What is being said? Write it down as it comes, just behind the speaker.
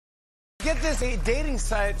get this, a dating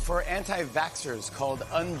site for anti-vaxxers called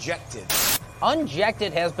Unjected.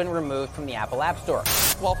 Unjected has been removed from the Apple App Store.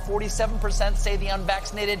 While 47% say the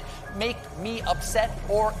unvaccinated make me upset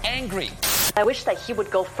or angry. I wish that he would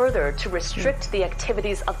go further to restrict the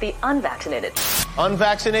activities of the unvaccinated.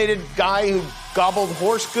 Unvaccinated guy who gobbled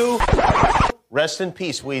horse goo? Rest in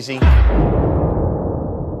peace, Wheezy.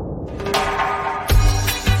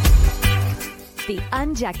 The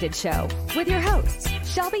Unjected Show with your hosts,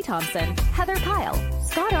 Shelby Thompson, Heather Kyle,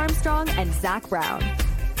 Scott Armstrong, and Zach Brown.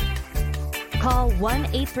 Call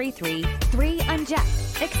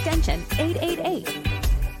 1-833-3-UNJECT, extension 888.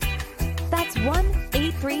 That's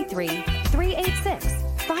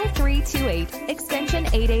 1-833-386-5328, extension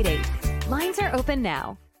 888. Lines are open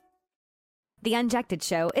now. The Unjected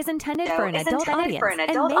Show is intended for an adult audience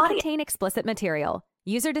and may contain explicit material.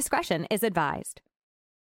 User discretion is advised.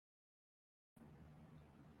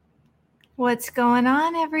 What's going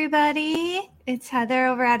on, everybody? It's Heather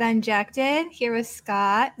over at Unjected, here with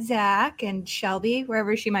Scott, Zach, and Shelby,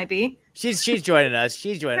 wherever she might be. She's joining us.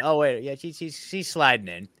 She's joining. Oh wait, yeah, she's sliding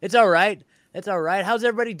in. It's all right. It's all right. How's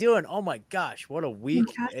everybody doing? Oh my gosh, what a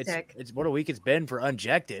week! Fantastic. It's what a week it's been for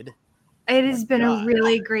Unjected. It has been a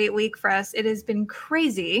really great week for us. It has been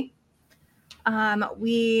crazy.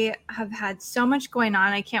 We have had so much going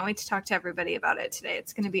on. I can't wait to talk to everybody about it today.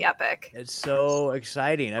 It's going to be epic. It's so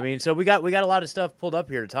exciting. I mean, so we got a lot of stuff pulled up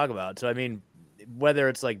here to talk about. So I mean, whether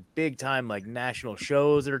it's like big time like national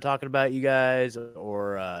shows that are talking about you guys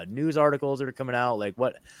or news articles that are coming out, like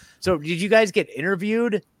what? So did you guys get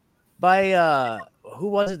interviewed by who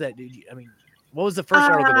was it that? What was the first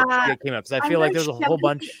article that came up? Because I feel like there's a whole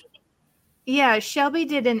bunch. Yeah, Shelby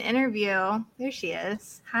did an interview. There she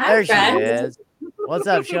is. Hi, there she is. What's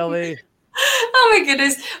up, Shelby? Oh my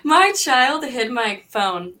goodness. My child hid my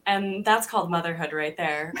phone, and that's called motherhood right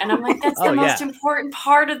there. And I'm like, that's the most important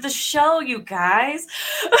part of the show, you guys.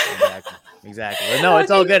 Exactly. But no, it's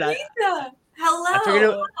all good.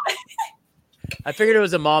 Hello. I figured it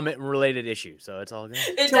was a mom-related issue, so it's all good.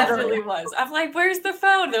 It definitely was. I'm like, where's the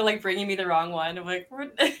phone? They're like bringing me the wrong one. I'm like,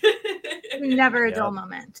 never a dull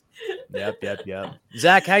moment. Yep.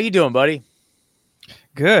 Zach, how you doing, buddy?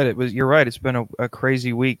 Good. You're right. It's been a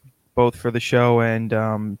crazy week, both for the show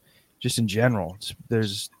and just in general.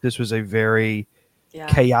 This was a very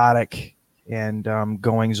chaotic and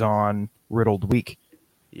goings-on riddled week.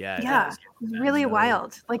 Yeah, really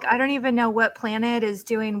wild. Like, I don't even know what planet is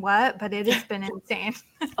doing what, but it has been insane.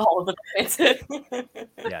 All of the planets.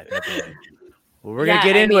 Yeah, definitely. Well, we're gonna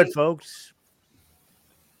get into it, folks.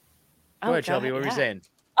 Go ahead, Shelby. What were you saying?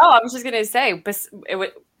 Oh, I was just gonna say. Let's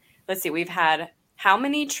see. We've had how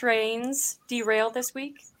many trains derailed this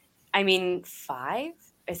week? I mean, 5.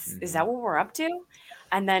 Is that what we're up to?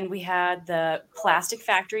 And then we had the plastic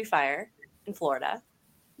factory fire in Florida.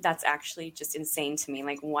 That's actually just insane to me.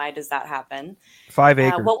 Like, why does that happen? 5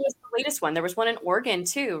 acres. What was the latest one? There was one in Oregon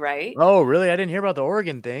too, right? Oh, really? I didn't hear about the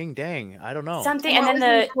Oregon thing. Dang, I don't know. Something, and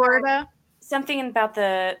then Florida. Something about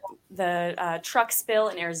the truck spill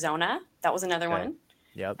in Arizona. That was another one.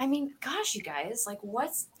 Yep. I mean, gosh, you guys, like,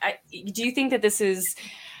 do you think that this is?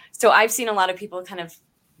 So I've seen a lot of people kind of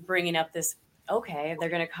bringing up this. Okay, they're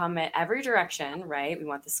going to come at every direction, right? We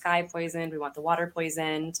want the sky poisoned. We want the water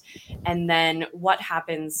poisoned. And then what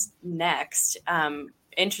happens next?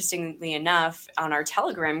 Interestingly enough, on our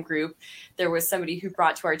Telegram group, there was somebody who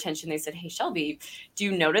brought to our attention, they said, hey, Shelby, do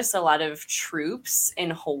you notice a lot of troops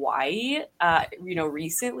in Hawaii,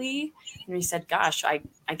 recently? And we said, gosh, I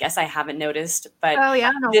guess I haven't noticed. But oh, yeah,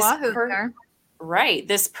 on Oahu there. Right.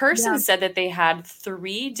 This person said that they had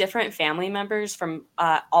 3 different family members from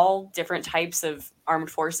all different types of armed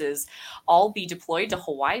forces all be deployed to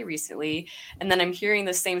Hawaii recently. And then I'm hearing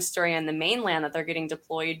the same story on the mainland that they're getting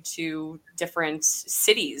deployed to different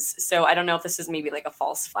cities. So I don't know if this is maybe like a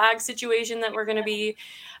false flag situation that we're going to be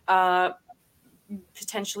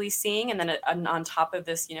potentially seeing. And then on top of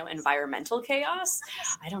this, environmental chaos.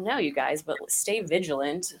 I don't know, you guys, but stay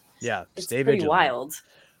vigilant. Yeah, it's stay pretty vigilant. Wild.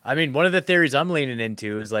 I mean, one of the theories I'm leaning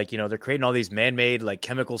into is like, they're creating all these man-made like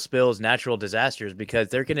chemical spills, natural disasters, because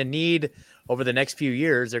they're going to need over the next few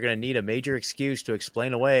years, they're going to need a major excuse to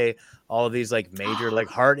explain away all of these like major like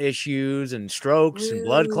heart issues and strokes and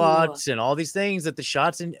blood clots and all these things that the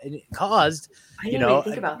shots caused. I didn't even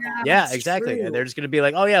think about that. Yeah, That's exactly. true. And they're just going to be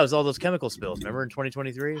like, oh yeah, it was all those chemical spills. Remember in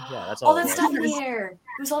 2023? Yeah, that's all that stuff in the air. It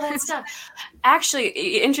was all that stuff. Actually,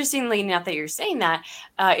 interestingly enough that you're saying that,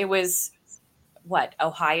 it was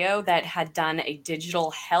Ohio that had done a digital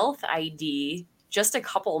health ID just a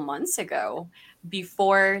couple months ago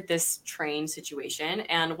before this train situation.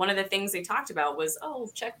 And one of the things they talked about was,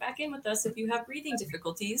 check back in with us if you have breathing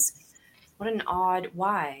difficulties. What an odd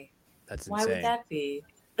why. That's Why insane. would that be?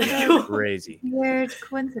 Crazy. Weird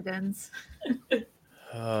coincidence.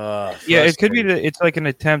 Yeah, it could be. It's like an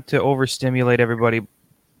attempt to overstimulate everybody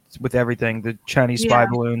with everything: the Chinese spy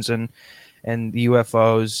balloons and the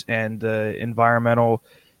UFOs and the environmental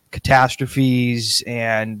catastrophes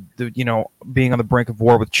and the being on the brink of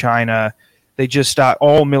war with China. They just stopped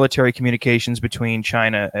all military communications between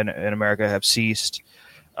China and America have ceased.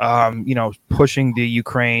 Pushing the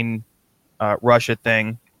Ukraine Russia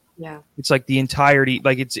thing. Yeah, it's like the entirety.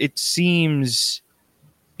 Like it seems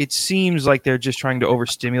like they're just trying to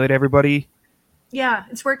overstimulate everybody. Yeah,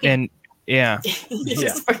 it's working. And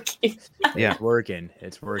it's working. Yeah, it's working.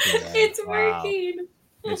 It's working. Man. It's working.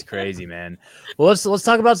 It's crazy, man. Well, let's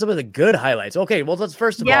talk about some of the good highlights. Okay, well, let's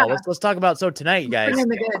talk about tonight, you guys.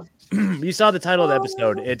 You saw the title of the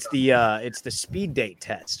episode. It's the speed date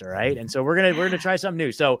test, all right? And so we're gonna try something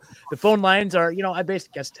new. So the phone lines are, I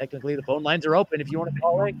basically guess technically the phone lines are open. If you want to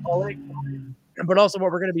call in. But also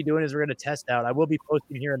what we're gonna be doing is we're gonna test out. I will be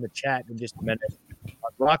posting here in the chat in just a minute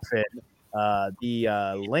on Rockfin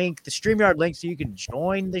the link, the StreamYard link, so you can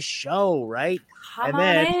join the show, right? Come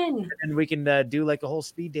on in. And we can do like a whole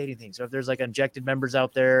speed dating thing. So if there's like Unjected members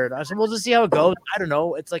out there, we'll just see how it goes. I don't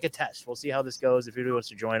know. It's like a test. We'll see how this goes. If anybody wants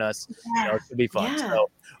to join us, it should be fun. So,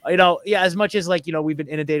 as much as we've been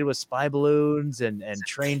inundated with spy balloons and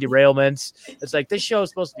train derailments, it's like this show is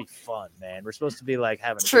supposed to be fun, man. We're supposed to be like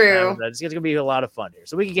having a good time. It's going to be a lot of fun here.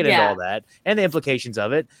 So we can get into all that and the implications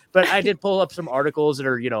of it. But I did pull up some articles that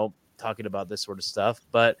are, talking about this sort of stuff,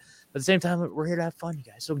 but at the same time, we're here to have fun, you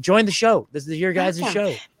guys. So join the show. This is your guys'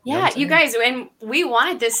 show. Yeah, you guys, and we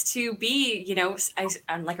wanted this to be,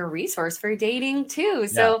 like a resource for dating too.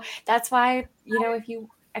 So that's why,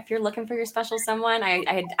 if you're looking for your special someone, I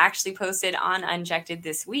had actually posted on Unjected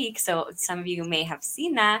this week, so some of you may have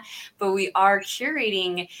seen that, but we are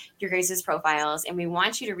curating your guys' profiles, and we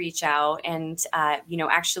want you to reach out and,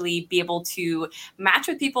 actually be able to match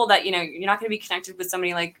with people that, you're not going to be connected with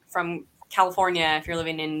somebody like from California if you're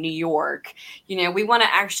living in New York. We want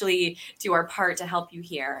to actually do our part to help you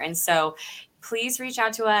here. And so please reach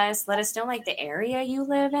out to us. Let us know the area you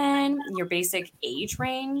live in, your basic age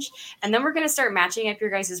range. And then we're going to start matching up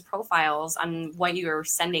your guys' profiles on what you're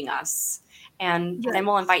sending us. And then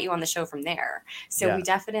we'll invite you on the show from there. So we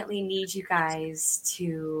definitely need you guys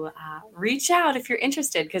to reach out if you're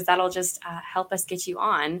interested, because that'll just help us get you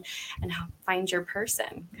on and help find your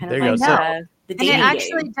person. Kind there of like the and it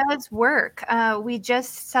actually does work. We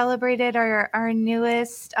just celebrated our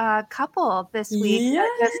newest couple this week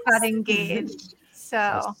that just got engaged. So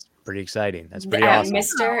that's pretty exciting. That's pretty awesome.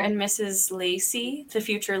 Mr. and Mrs. Lacey, the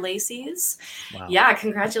future Lacey's. Wow. Yeah,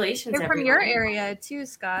 congratulations. They're from your area too,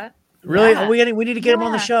 Scott. Really? Yeah. We need to get them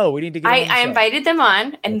on the show. We need to get them on the show. I invited them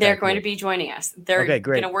on, and they're going to be joining us. They're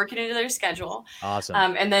going to work it into their schedule. Awesome.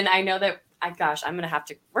 And then I know that, we're going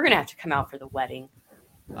to have to come out for the wedding.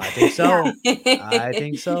 I think so. I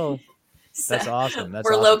think so. That's awesome.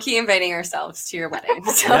 We're low-key inviting ourselves to your wedding.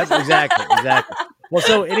 So. Yes, exactly. Well,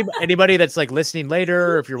 so anybody that's listening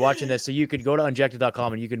later, or if you're watching this, so you could go to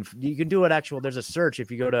unjected.com and you can do an actual. There's a search. If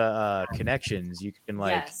you go to connections, you can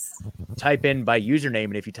type in by username,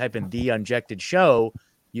 and if you type in the Unjected Show,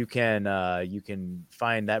 you can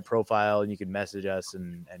find that profile and you can message us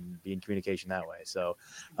and be in communication that way. So,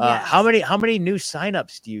 how many new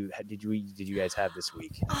signups did you guys have this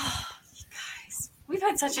week? Oh,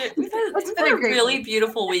 guys, it's been a really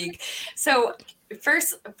beautiful week. So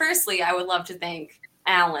firstly, I would love to thank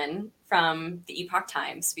Alan from the Epoch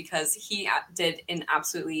Times, because he did an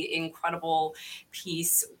absolutely incredible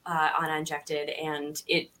piece on Unjected, and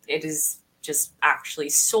it is just actually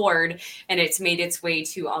soared, and it's made its way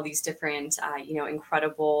to all these different,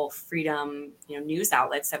 incredible freedom, news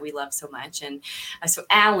outlets that we love so much. And so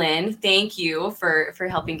Alan, thank you for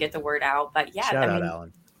helping get the word out. But yeah, shout out,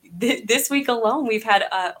 Alan. This week alone, we've had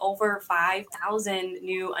over 5,000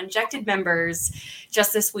 new Unjected members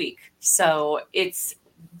just this week. So it's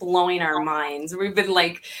blowing our minds. We've been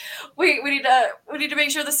like, wait, we need to make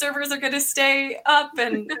sure the servers are going to stay up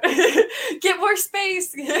and get more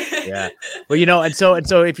space. Yeah. Well, and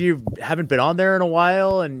so if you haven't been on there in a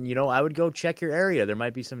while, and I would go check your area. There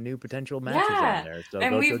might be some new potential matches on there. So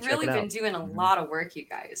and we've really been doing a lot of work, you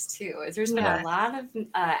guys, too. There's been a lot of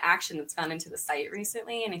action that's gone into the site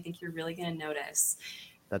recently, and I think you're really going to notice.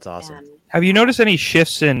 That's awesome. Have you noticed any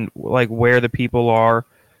shifts in where the people are,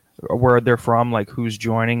 or where they're from, who's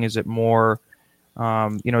joining? Is it more,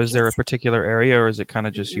 is there a particular area, or is it kind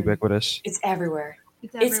of just ubiquitous? It's everywhere.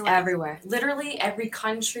 It's everywhere. Literally every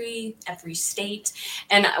country, every state.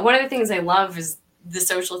 And one of the things I love is the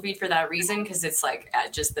social feed for that reason, because it's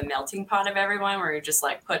just the melting pot of everyone, where you're just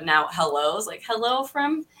putting out hellos, hello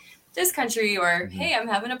from this country, or hey, I'm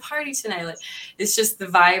having a party tonight. Like, it's just the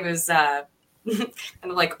vibe is kind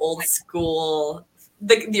of like old school,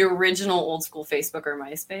 the original old school Facebook or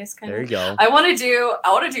MySpace kind of. There you go. I want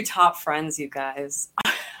to do top friends, you guys.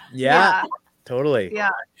 Yeah. Totally.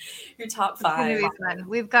 Yeah. Your top It's gonna 5. be fun.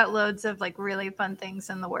 We've got loads of like really fun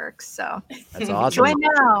things in the works. So That's awesome. join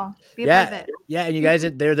now. Be a part of it. Yeah, and you guys,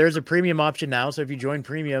 there's a premium option now. So if you join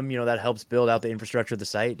premium, that helps build out the infrastructure of the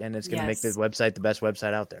site, and it's going to make the website the best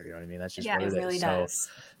website out there. You know what I mean? That's just what it really is. does.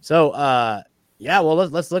 So yeah, well,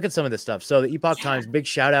 let's look at some of this stuff. So the Epoch Times, big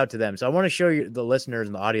shout out to them. So I want to show you, the listeners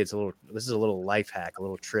and the audience, this is a little life hack, a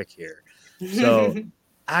little trick here. So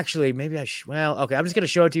actually, maybe okay, I'm just going to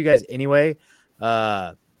show it to you guys anyway.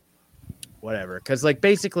 Whatever, because like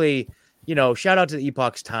basically, shout out to the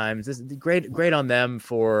Epoch Times. This is great on them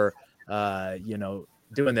for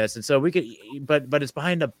doing this. And so we could, but it's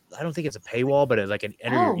behind I don't think it's a paywall, but it's like an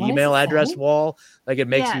enter your email address wall. Like it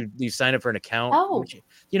makes you sign up for an account. Which,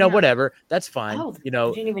 whatever, that's fine. I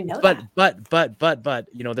didn't even know that. But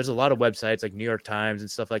there's a lot of websites like New York Times and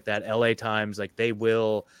stuff like that, LA Times, like they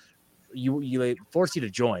will you force you to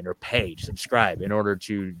join or pay, subscribe in order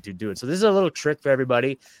to do it. So this is a little trick for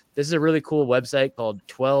everybody. This is a really cool website called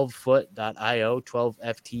 12foot.io,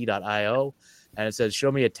 12ft.io. And it says,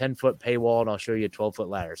 show me a 10-foot paywall and I'll show you a 12-foot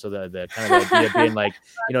ladder. So the kind of idea being like,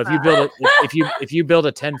 if you build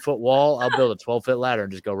a 10-foot wall, I'll build a 12-foot ladder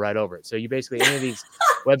and just go right over it. So you basically, any of these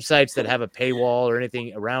websites that have a paywall or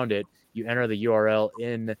anything around it, you enter the URL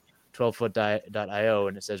in 12foot.io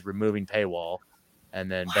and it says removing paywall. And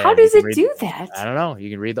then how does it do that? I don't know. You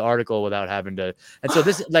can read the article without having to. And so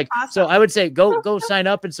this awesome. So I would say go sign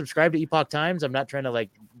up and subscribe to Epoch Times. I'm not trying to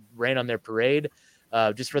rain on their parade,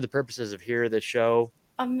 just for the purposes of the show.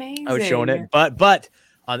 Amazing. I was showing it, but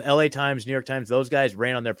on LA Times, New York Times, those guys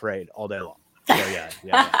rain on their parade all day long. So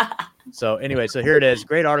yeah. So anyway, so here it is.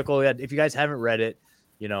 Great article. If you guys haven't read it,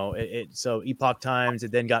 so Epoch Times,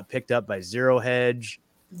 it then got picked up by Zero Hedge.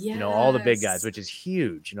 Yes. All the big guys, which is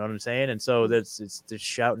huge. You know what I'm saying? And so it's just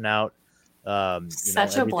shouting out.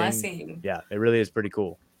 Such a blessing. Yeah, it really is pretty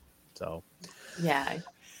cool. So. Yeah.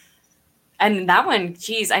 And that one,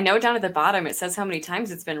 geez, I know down at the bottom it says how many times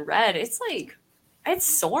it's been read. It's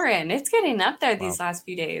soaring. It's getting up there these last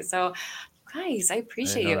few days. So, guys, I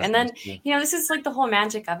appreciate you. And then, this is like the whole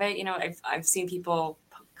magic of it. I've seen people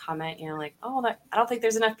comment, I don't think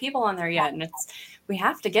there's enough people on there yet. And we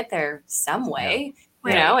have to get there some way.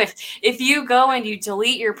 Yeah. If you go and you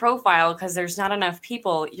delete your profile because there's not enough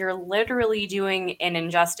people, you're literally doing an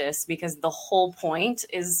injustice, because the whole point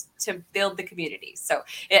is to build the community. So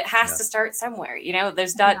it has to start somewhere.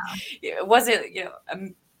 There's not,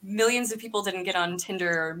 millions of people didn't get on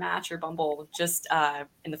Tinder or Match or Bumble just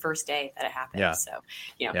in the first day that it happened. Yeah. So,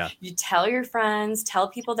 you tell your friends, tell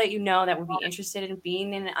people that that would be interested in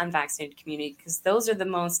being in an unvaccinated community, because those are the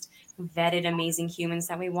most vetted, amazing humans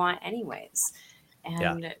that we want anyways.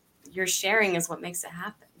 And your sharing is what makes it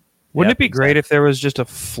happen. Wouldn't it be great if there was just a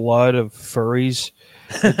flood of furries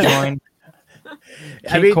that joined?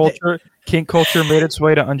 Kink culture made its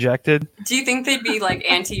way to Unjected. Do you think they'd be like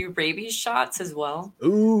anti-rabies shots as well?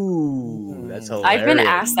 Ooh, that's hilarious. I've been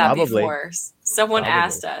asked that before. Someone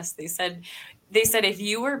asked us. They said if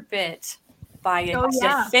you were bit by a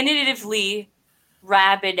definitively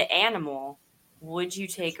rabid animal, would you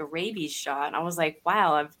take a rabies shot? And I was like,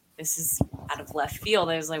 wow, this is out of left field.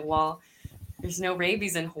 I was like, well, there's no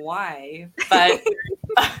rabies in Hawaii, but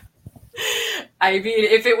I mean,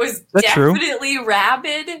 if it was definitely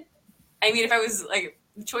rabid, if I was the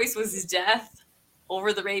choice was death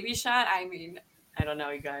over the rabies shot, I don't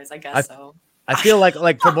know, you guys, I guess so. I feel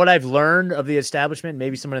like from what I've learned of the establishment,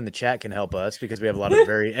 maybe someone in the chat can help us, because we have a lot of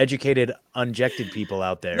very educated, unjected people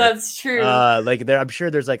out there. That's true. I'm sure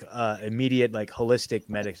there's immediate holistic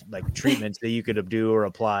treatments that you could do or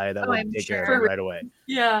apply that would take care of it right away.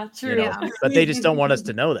 Yeah, true. But they just don't want us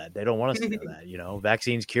to know that. They don't want us to know that.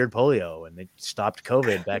 Vaccines cured polio and they stopped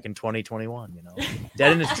COVID back in 2021.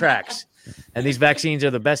 Dead in its tracks. And these vaccines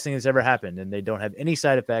are the best thing that's ever happened, and they don't have any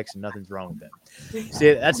side effects, and nothing's wrong with them.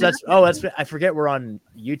 See, I forget we're on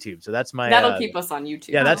YouTube, so that's my. That'll keep us on YouTube.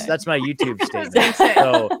 Yeah, that's my YouTube statement.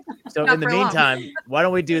 So in the meantime, why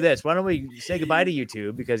don't we do this? Why don't we say goodbye to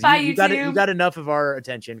YouTube, because you got enough of our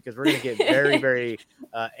attention, because we're gonna get very very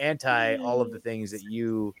anti all of the things that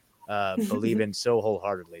you believe in so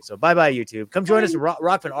wholeheartedly. So bye YouTube. Come join us at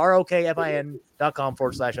Rockfin,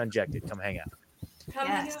 ROKFIN.com/unjected. Come hang out. Come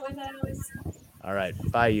hang out with us. All right.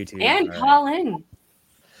 Bye, YouTube. And call in.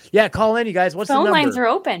 Yeah, call in, you guys. What's the number? Phone lines are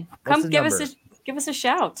open. Come give us a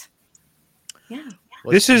shout. Yeah.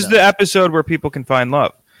 This is the episode where people can find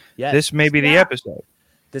love. Yes. This may be the episode.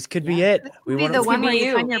 This could be it. We be the one where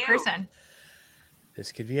you find your person.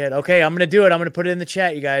 This could be it. Okay, I'm going to do it. I'm going to put it in the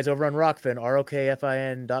chat, you guys, over on Rockfin,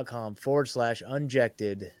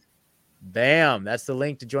 rokfin.com/unjected. Bam. That's the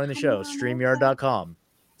link to join the show, StreamYard.com.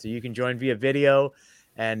 So you can join via video.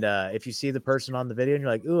 And if you see the person on the video and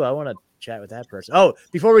you're like, ooh, I want to chat with that person. Oh,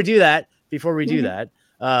 before we do that,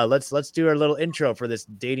 let's do our little intro for this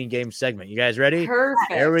dating game segment. You guys ready?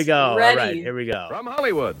 Perfect. Here we go. Ready. All right, here we go. From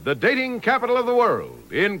Hollywood, the dating capital of the world,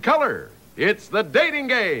 in color, it's the dating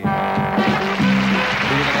game.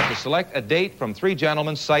 You're going to have to select a date from 3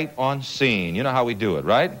 gentlemen sight on scene. You know how we do it,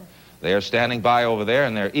 right? They are standing by over there,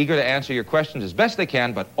 and they're eager to answer your questions as best they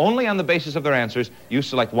can, but only on the basis of their answers. You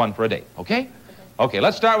select one for a date, okay? Okay,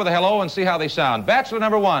 let's start with a hello and see how they sound. Bachelor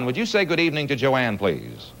number 1, would you say good evening to Joanne,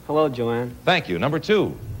 please? Hello, Joanne. Thank you. Number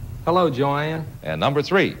 2. Hello, Joanne. And number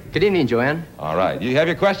 3. Good evening, Joanne. All right. You have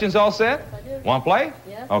your questions all set? I do. Want to play?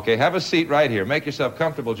 Yeah. Okay, have a seat right here. Make yourself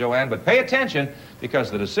comfortable, Joanne, but pay attention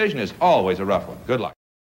because the decision is always a rough one. Good luck.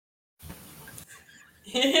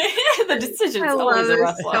 The decision's always a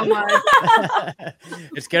rough one. So much.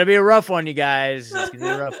 It's going to be a rough one, you guys. It's going to be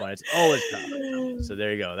a rough one. It's always tough. So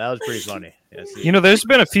there you go. That was pretty funny. Yes, You know, there's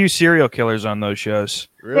been a few serial killers on those shows.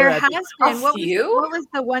 really? There has been. What few? was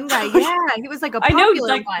the one guy? Yeah, he was like a I popular know,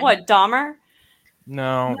 like one. what, Dahmer?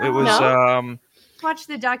 No, No. it was No? Watched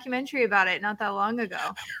the documentary about it not that long ago.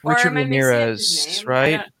 Or Richard am I mixing up his Ramirez, name?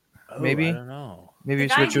 right? Oh, Maybe. I don't know. Maybe The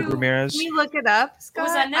it's guy Richard who- Ramirez. Can we look it up, Scott?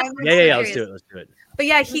 Was that I'm Netflix? Yeah. Let's curious. do it. Let's do it. But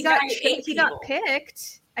yeah, This he guy got ate he got people.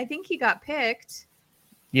 picked. I think he got picked.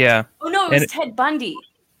 Yeah. Oh, no, it was And- Ted Bundy.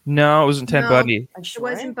 No, it wasn't Ted No. Bundy. I'm It sure.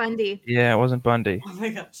 wasn't Bundy. Yeah, it wasn't Bundy. Oh, my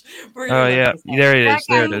gosh. We're Oh, gonna look yeah. this up. There it That is.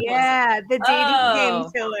 There guy, it is. yeah, the dating Oh.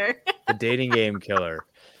 game killer. The dating game killer.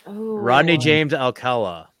 Ooh. Rodney James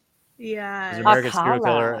Alcala. Yeah. He's an American serial Alcala.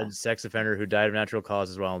 killer and sex offender who died of natural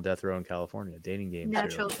causes while on death row in California. Dating game.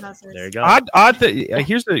 Natural serial killer. causes. There you go. Odd that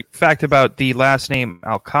here's the fact about the last name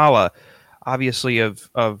Alcala, obviously of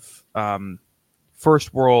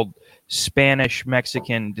first world Spanish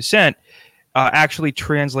Mexican descent, actually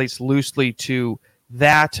translates loosely to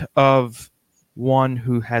that of one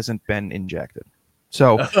who hasn't been injected.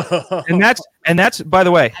 So, and that's by the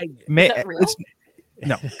way, that real?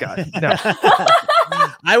 no, God, no.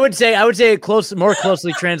 I would say it more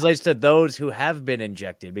closely translates to those who have been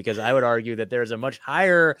injected, because I would argue that there's a much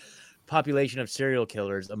higher population of serial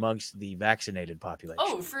killers amongst the vaccinated population.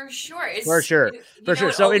 Oh, for sure. It's, For sure. you For know, sure.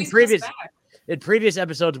 it So always goes back. in previous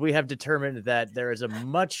episodes, we have determined that there is a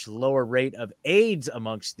much lower rate of AIDS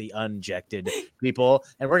amongst the unjected people,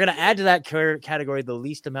 and we're going to add to that category the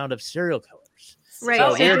least amount of serial killers. Right.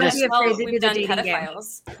 So So we're don't just- be afraid to do we've the done dating game.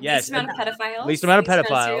 pedophiles. Yes, Least amount of pedophiles. least amount of serial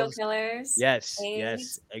pedophiles. killers. Yes, AIDS.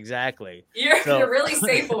 yes, exactly. You're, So- you're really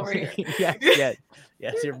safe over here. yes,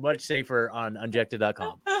 you're much safer on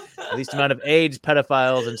unjected.com. Least amount of AIDS,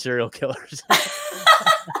 pedophiles, and serial killers. We're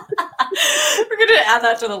going to add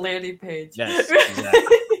that to the landing page. Yes,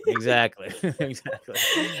 exactly. Exactly.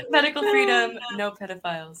 Medical freedom, no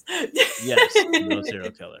pedophiles. Yes, no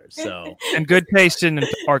serial killers. So, And good taste in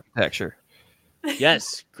architecture.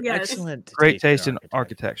 yes, Yes. excellent. Great taste in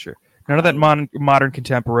architecture. None of that modern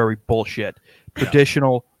contemporary bullshit.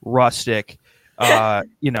 Traditional, rustic,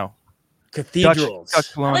 Cathedrals.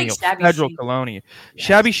 Dutch colonial, shabby federal chic. colonial.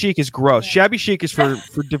 Shabby chic is gross. Shabby chic is for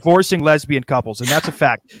divorcing lesbian couples, and that's a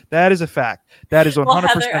fact. That is a fact. That is 100% Well,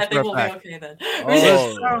 Heather, I think a we'll be fact. okay then.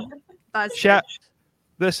 Oh,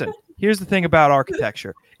 Listen, here's the thing about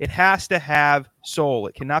architecture. It has to have soul.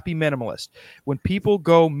 It cannot be minimalist. When people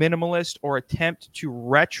go minimalist or attempt to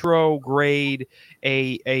retrograde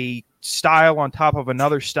a style on top of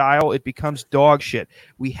another style, it becomes dog shit.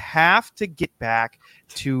 We have to get back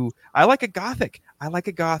to, I like a Gothic. I like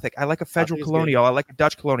a federal Gothic is colonial. I like a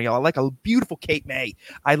Dutch colonial. I like a beautiful Cape May.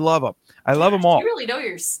 I love them. I love them all. You really know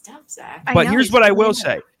your stuff, Zach. But here's what I will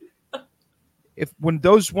say. If one of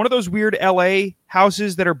those weird LA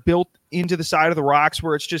houses that are built into the side of the rocks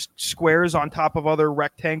where it's just squares on top of other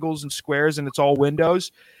rectangles and squares and it's all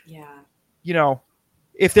windows, Yeah. you know,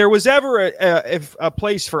 if there was ever a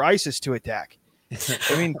place for ISIS to attack,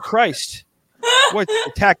 I mean, Christ, what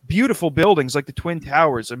attack beautiful buildings like the Twin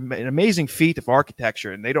Towers, an amazing feat of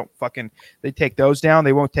architecture, and they take those down.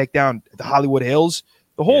 They won't take down the Hollywood Hills.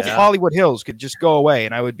 The whole Hollywood Hills could just go away,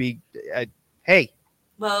 and I would be, hey,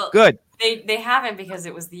 Well, good. They haven't, because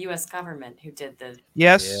it was the U.S. government who did the.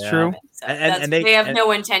 Yes, true. So And they have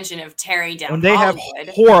no intention of tearing down. And they have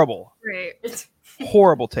Hollywood.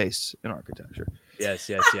 horrible tastes in architecture. Yes,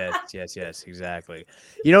 exactly.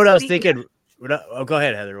 You know what I was thinking? Oh, go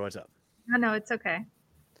ahead, Heather. What's up? No, it's okay.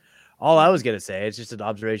 All I was gonna say, it's just an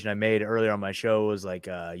observation I made earlier on my show, was like,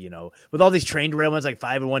 with all these train derailments, like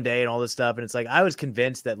 5 in one day and all this stuff, and it's like I was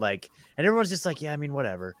convinced that and everyone's just like, yeah, I mean,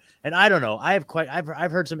 whatever. And I don't know. I've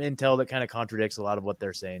heard some intel that kind of contradicts a lot of what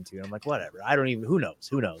they're saying too. And I'm like, whatever. I don't even. Who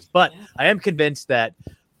knows? But I am convinced that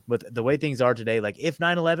with the way things are today, like if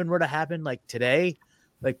 9/11 were to happen, like today,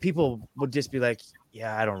 like people would just be like,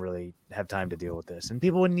 yeah, I don't really have time to deal with this, and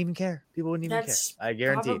people wouldn't even care. That's I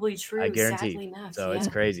guarantee. Probably true. I guarantee. Sadly enough, so it's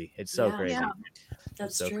crazy. It's so crazy. Yeah. It's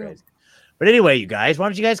That's so true. crazy. But anyway, you guys, why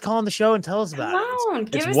don't you guys call on the show and tell us about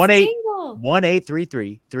it? Give us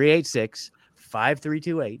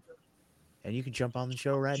 1-833-386-5328, and you can jump on the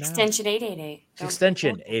show right now. Extension 888.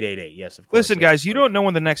 Extension 888. Yes, of course. Listen, guys, you don't know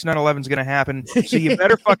when the next 9/11 is going to happen, so you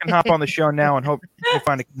better fucking hop on the show now and hope you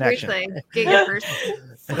find a connection. Seriously, get your first.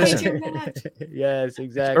 Yes,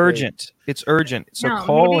 exactly. It's urgent. So No,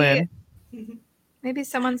 call maybe- in. Maybe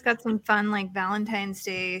someone's got some fun like Valentine's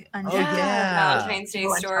Day. Valentine's Day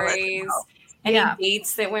stories. Any Yeah.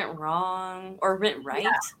 dates that went wrong or went right?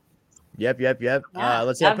 Yep. Yeah,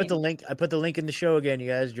 Let's see. I that'd put the link. I put the link in the show again. You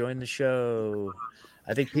guys join the show.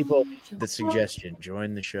 I think people the suggestion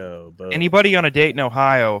join the show. Boom. Anybody on a date in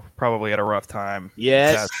Ohio probably had a rough time.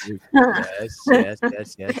 Yes. yes.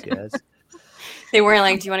 They weren't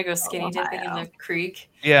like, do you want to go skinny dipping in the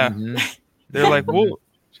creek? Yeah. Mm-hmm. They're like, well,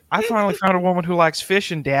 I finally found a woman who likes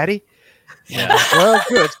fishing, Daddy. Yeah. Well,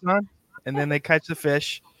 good, son. And then they catch the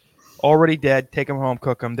fish, already dead. Take them home,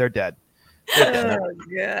 cook them. They're dead. Oh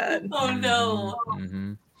god. Oh no.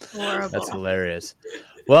 Mm-hmm. Horrible. That's hilarious.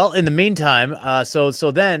 Well, in the meantime,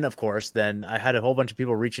 so then, of course, then I had a whole bunch of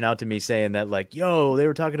people reaching out to me saying that, like, yo, they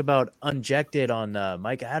were talking about Unjected on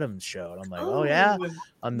Mike Adams' show. And I'm like, oh yeah,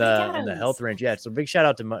 on the health range. Yeah. So big shout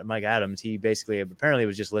out to Mike Adams. He basically apparently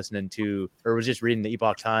was just listening to, or was just reading the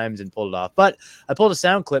Epoch Times and pulled it off. But I pulled a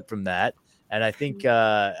sound clip from that, and I think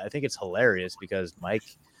it's hilarious because Mike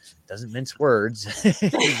doesn't mince words.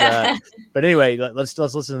 But anyway, let's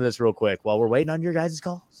listen to this real quick while we're waiting on your guys'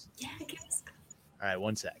 calls. Yeah, give us. All right,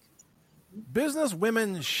 one sec. Business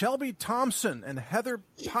women Shelby Thompson and Heather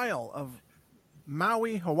Pyle of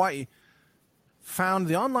Maui, Hawaii, found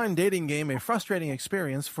the online dating game a frustrating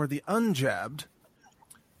experience for the unjabbed.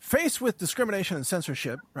 Faced with discrimination and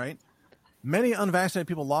censorship, right? Many unvaccinated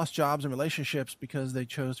people lost jobs and relationships because they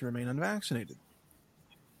chose to remain unvaccinated.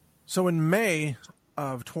 So in May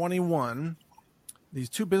of 21, these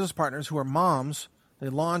two business partners who are moms, they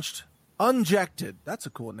launched Unjected. That's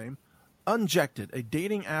a cool name. Unjected, a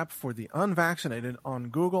dating app for the unvaccinated on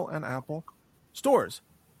Google and Apple stores.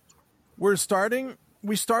 We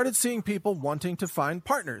started seeing people wanting to find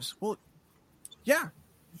partners. Well, yeah.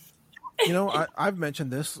 You know, I've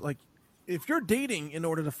mentioned this. Like, if you're dating in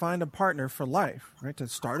order to find a partner for life, right, to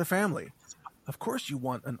start a family, of course you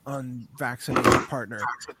want an unvaccinated partner.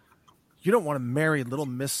 You don't want to marry little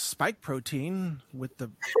Miss Spike Protein with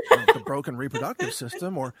the broken reproductive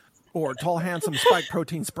system, or tall, handsome Spike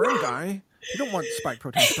Protein sperm guy. You don't want Spike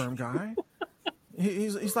Protein sperm guy.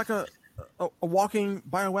 He's like a walking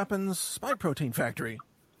bioweapons Spike Protein factory,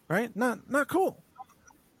 right? Not cool.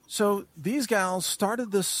 So these gals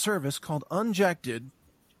started this service called Unjected,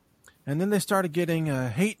 and then they started getting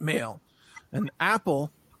hate mail. And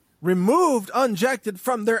Apple removed Unjected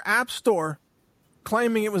from their app store,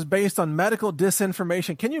 claiming it was based on medical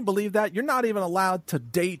disinformation. Can you believe that? You're not even allowed to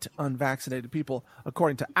date unvaccinated people,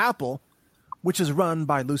 according to Apple, which is run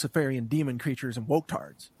by Luciferian demon creatures and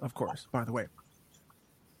woketards, of course, by the way.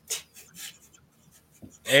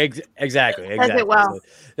 Exactly. Says it well. So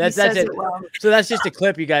that's it. Well. So that's just a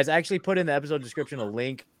clip, you guys. I actually put in the episode description a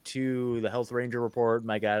link to the Health Ranger report.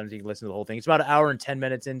 Mike Adams, you can listen to the whole thing. It's about an hour and 10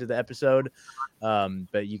 minutes into the episode,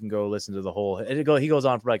 but you can go listen to the whole. He goes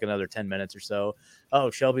on for like another 10 minutes or so.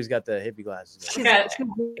 Oh, Shelby's got the hippie glasses. She's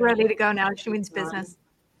ready to go now. She means business.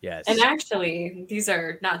 Yes. And actually, these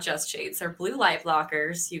are not just shades; they're blue light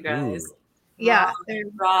blockers, you guys. Ooh. Yeah, they're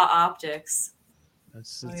raw optics.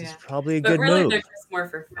 That's probably a but good really, move. they're just more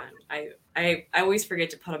for fun. I always forget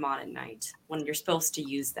to put them on at night when you're supposed to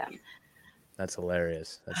use them. That's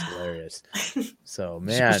hilarious. So, man.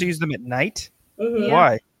 You're supposed to use them at night? Mm-hmm.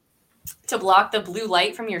 Why? To block the blue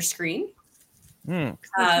light from your screen. So you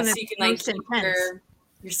can like keep your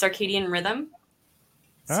circadian rhythm.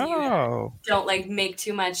 So you don't like make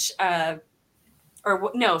too much so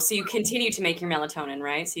you continue to make your melatonin,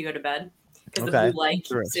 right? So you go to bed because the blue light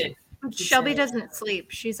keeps it. Shelby doesn't sleep.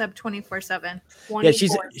 She's up 24/7. Yeah,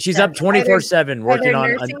 she's up 24/7 working on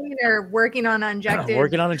nursing or working on Unjected.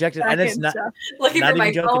 Working on Unjected, and it's not looking not for my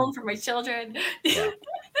even joking. phone for my children. Yeah.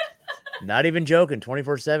 Not even joking.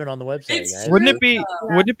 24/7 on the website. Guys. Wouldn't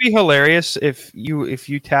it be hilarious if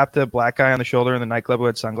you tapped a black guy on the shoulder in the nightclub who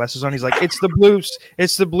had sunglasses on? He's like, it's the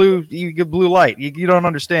blue you get blue light. You don't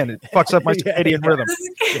understand. It fucks up my circadian rhythm.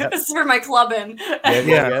 This is for my clubbing.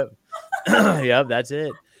 Yep. Yep, that's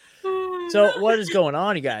it. So what is going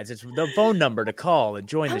on, you guys? It's the phone number to call and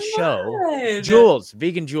join the show. Jules,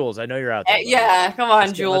 Vegan Jules. I know you're out there. Yeah, come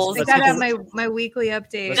on, Jules. I gotta have my weekly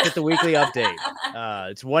update. Let's get the weekly update.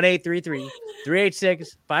 It's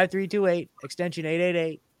 1-833-386-5328, extension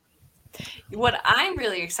 888. What I'm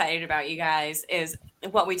really excited about, you guys, is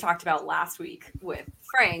what we talked about last week with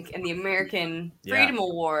Frank and the American Freedom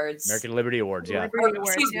Awards. American Liberty Awards,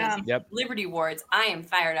 Liberty Awards. I am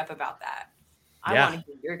fired up about that. I want to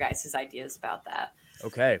hear your guys' ideas about that.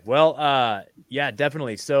 Okay. Well,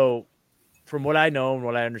 definitely. So from what I know and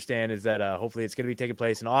what I understand is that hopefully it's going to be taking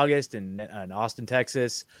place in August in Austin,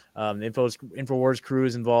 Texas. The InfoWars crew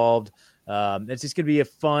is involved. It's just going to be a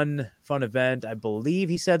fun event. I believe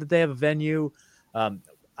he said that they have a venue. I'm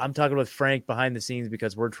talking with Frank behind the scenes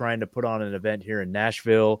because we're trying to put on an event here in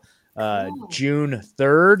Nashville, June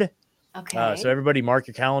 3rd. Okay. So everybody mark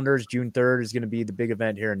your calendars. June 3rd is going to be the big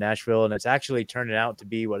event here in Nashville. And it's actually turning out to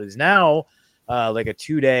be what is now like a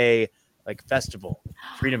 2-day like festival,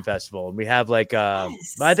 Freedom Festival. And we have like, I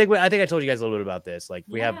think I told you guys a little bit about this. Like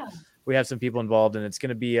we have some people involved, and it's going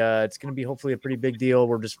to be hopefully a pretty big deal.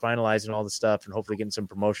 We're just finalizing all the stuff and hopefully getting some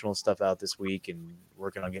promotional stuff out this week and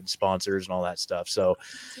working on getting sponsors and all that stuff. So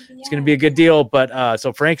it's going to be a good deal. But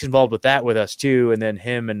so Frank's involved with that with us too. And then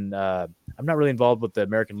him and I'm not really involved with the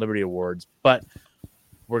American Liberty Awards, but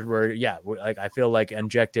we're I feel like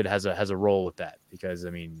Unjected has a role with that because I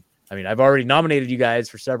mean, I've already nominated you guys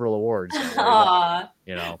for several awards. So,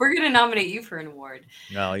 we're going to nominate you for an award.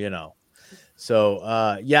 No, So,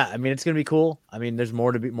 I mean, it's going to be cool. I mean, there's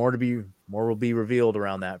more will be revealed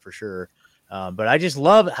around that for sure. But I just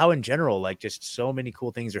love how in general, like just so many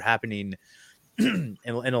cool things are happening in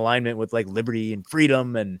alignment with like liberty and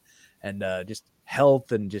freedom and just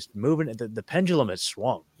health and just moving. The pendulum has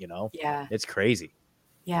swung, Yeah. It's crazy.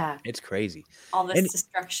 Yeah. It's crazy. All this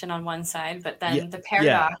destruction on one side, but then the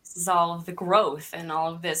paradox is all of the growth and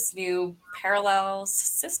all of this new parallel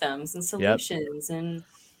systems and solutions and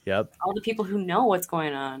all the people who know what's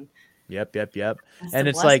going on. Yep. And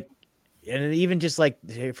it's like, and even just like,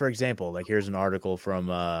 for example, like here's an article from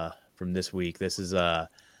this week. This is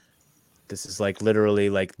like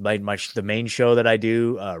literally like the main show that I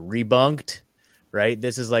do, Rebunked, right?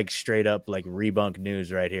 This is like straight up like Rebunked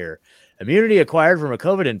news right here. Immunity acquired from a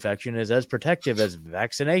COVID infection is as protective as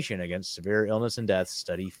vaccination against severe illness and death,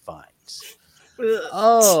 study finds.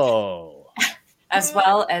 Oh. As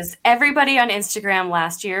well as everybody on Instagram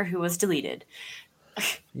last year who was deleted.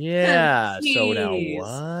 Yeah. So now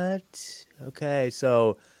what? Okay.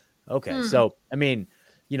 So, So, I mean,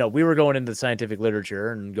 we were going into the scientific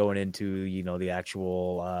literature and going into, the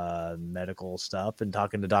actual medical stuff and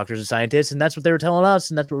talking to doctors and scientists. And that's what they were telling us.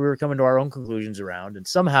 And that's what we were coming to our own conclusions around. And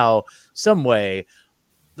somehow, some way,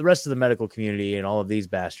 the rest of the medical community and all of these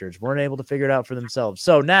bastards weren't able to figure it out for themselves.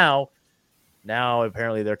 So now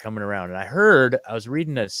apparently they're coming around. And I was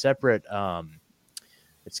reading a separate,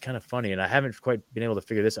 it's kind of funny. And I haven't quite been able to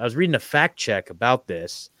figure this. I was reading a fact check about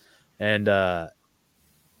this and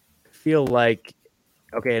feel like,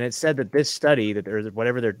 okay, and it said that this study or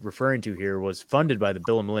whatever they're referring to here was funded by the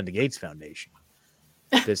Bill and Melinda Gates Foundation.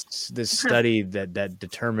 This study that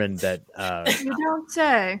determined that you don't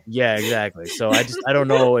say. Yeah, exactly. So I don't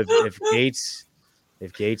know if Gates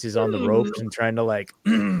is on the ropes and trying to like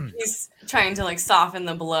he's trying to like soften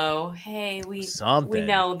the blow. Hey, we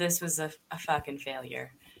know this was a fucking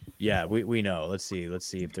failure. Yeah, we know. Let's see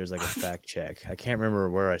if there's like a fact check. I can't remember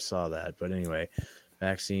where I saw that, but anyway.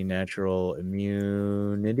 Vaccine, natural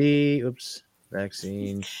immunity.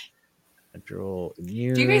 Vaccine, natural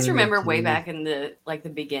immunity. Do you guys remember way back in the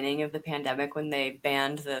beginning of the pandemic when they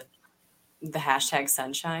banned the hashtag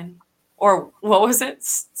sunshine? Or what was it?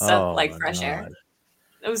 Fresh air.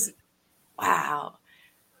 It was wow.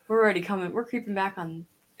 We're creeping back on.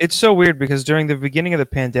 It's so weird because during the beginning of the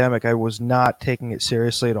pandemic, I was not taking it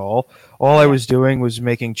seriously at all. All I was doing was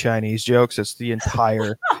making Chinese jokes. That's the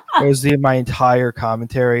entire. It was my entire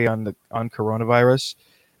commentary on coronavirus,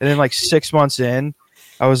 and then like 6 months in,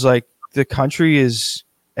 I was like, the country has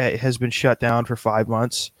been shut down for 5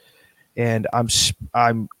 months, and I'm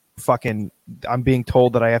being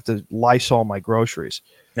told that I have to Lysol my groceries.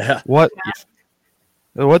 What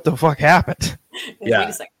the fuck happened?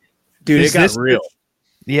 Yeah, dude, it got real.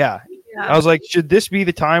 Yeah, I was like, should this be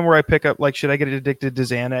the time where I pick up? Like, should I get addicted to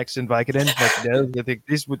Xanax and Vicodin? Like, I think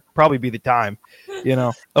this would probably be the time. You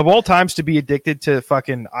know, of all times to be addicted to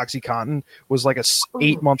fucking OxyContin was like a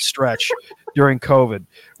 8-month stretch during COVID,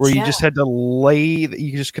 where you just had to lay.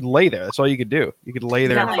 You just could lay there. That's all you could do. You could lay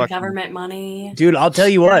there. Got And like government money, dude. I'll tell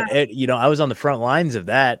you what. I was on the front lines of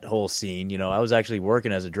that whole scene. You know, I was actually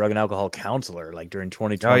working as a drug and alcohol counselor, like during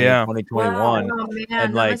 2020, 2021, Wow. Oh, man, and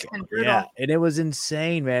that like, must've been brutal. yeah, and it was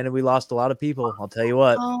insane, man. And we lost a lot of people. I'll tell you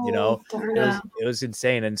what. darn It was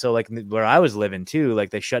insane. And so, like, where I was living too, like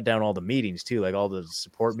they shut down all the meetings too, like all the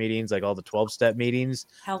support meetings, like all the 12-step meetings,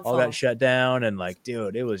 all got shut down. And like,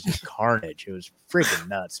 dude, it was just carnage. It was freaking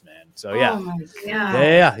nuts, man. So yeah, Oh my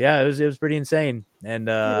God. yeah. It was pretty insane. And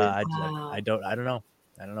I don't know.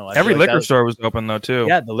 I Every feel like liquor store was open though too.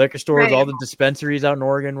 Yeah, the liquor stores, Right. all the dispensaries out in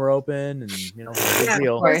Oregon were open, and big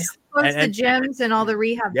deal. Close And- the gyms and all the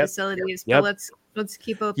rehab Yep. facilities. Yep. But let's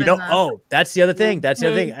keep open. That's the other thing. That's the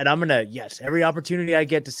other thing. And I'm gonna every opportunity I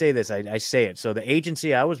get to say this, I say it. So the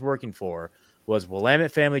agency I was working for was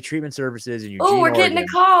Willamette Family Treatment Services in Eugene. Oh, we're getting a Oregon.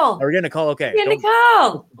 call. Oh, we're getting a call. Okay, We're getting a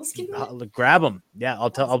call. Let's give grab them. Yeah,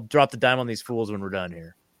 I'll drop the dime on these fools when we're done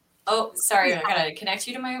here. Oh, sorry, I gotta connect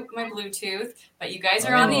you to my Bluetooth, but you guys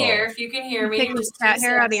are on the air. If you can hear me, Take just the cat 2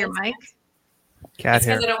 hair out of your seconds. mic. Cat It's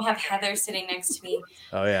hair. because I don't have Heather sitting next to me.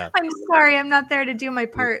 Oh yeah, I'm sorry, I'm not there to do my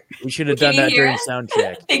part. we should have Can done you that hear during us? sound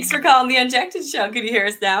check. Thanks for calling the Unjected Show. Can you hear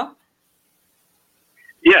us now?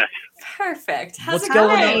 Yes. Perfect. How's What's it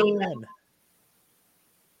going going? on?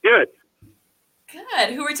 Good.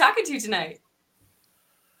 Good. Who are we talking to tonight?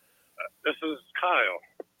 This is Kyle.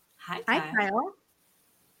 Hi, Hi, Kyle.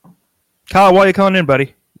 Kyle, why are you calling in,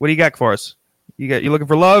 buddy? What do you got for us? You looking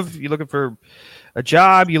for love? You looking for a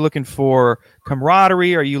job? You looking for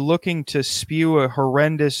camaraderie? Are you looking to spew a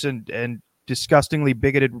horrendous and disgustingly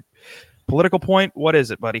bigoted political point? What is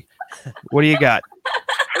it, buddy? What do you got?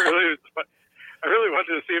 I really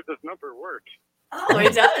wanted to see if this number worked. Oh,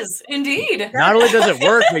 it does indeed. Not only does it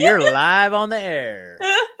work, but you're live on the air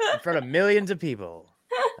in front of millions of people.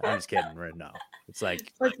 I'm just kidding right now. It's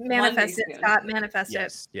like Let's manifest it, Scott. Manifest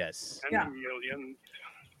yes, yes. And Yeah. millions.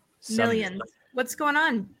 it. Millions. What's going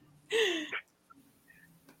on?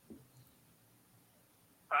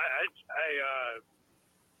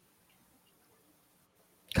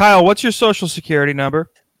 Kyle, what's your social security number?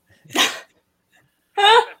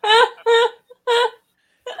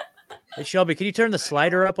 Hey Shelby, can you turn the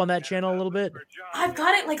slider up on that channel a little bit? I've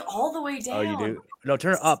got it like all the way down. Oh, you do? No,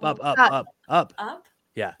 turn it up. Up?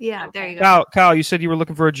 Yeah. Yeah, there you go. Kyle, you said you were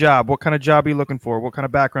looking for a job. What kind of job are you looking for? What kind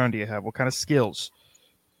of background do you have? What kind of skills?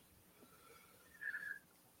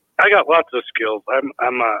 I got lots of skills. I'm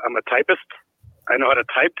a typist. I know how to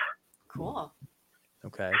type. Cool.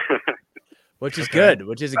 Okay. Which is good.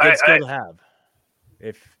 Which is a good skill to have.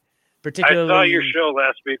 If particularly, I saw your show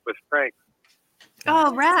last week with Frank.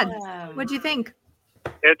 Oh, rad. What'd you think?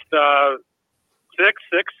 It's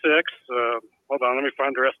 666. Hold on, let me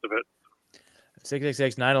find the rest of it.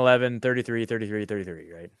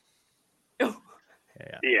 666-911-3333, right? Oh.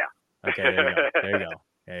 Yeah. Okay, there you go.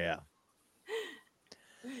 Yeah.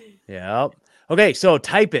 Yeah. Okay, so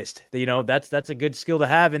typist, that's a good skill to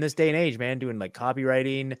have in this day and age, man. Doing like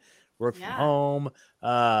copywriting, work from home.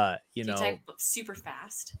 Do you type super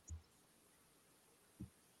fast?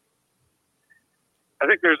 I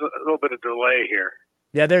think there's a little bit of delay here.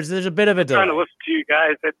 Yeah, there's a bit of a I'm trying to delay. listen to you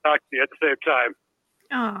guys and talk to you at the same time.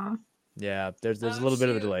 Oh. Yeah, there's a little bit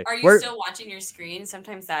of a delay. Are you still watching your screen?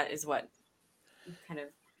 Sometimes that is what kind of.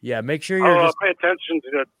 Yeah, make sure you're just pay attention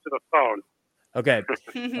to the phone. okay.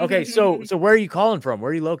 Okay, so where are you calling from? Where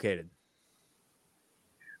are you located?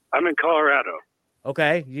 I'm in Colorado.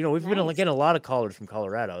 Okay, we've been getting a lot of callers from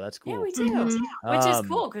Colorado. That's cool. Yeah, we do, which is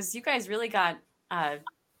cool because you guys really got.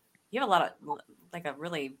 You have a lot of like a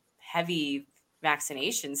really heavy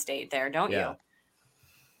vaccination state there, don't you?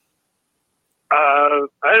 I'm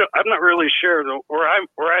not really sure. Where I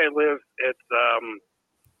live, it's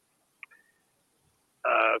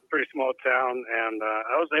a pretty small town, and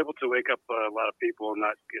I was able to wake up a lot of people and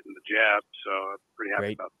not getting the jab, so I'm pretty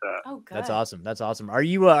happy about that. Oh, good. That's awesome. That's awesome. Are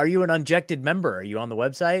you an Unjected member? Are you on the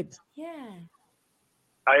website? Yeah.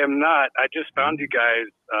 I am not. I just found you guys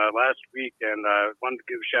last week, and wanted to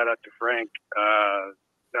give a shout out to Frank.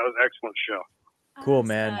 That was an excellent show. Cool,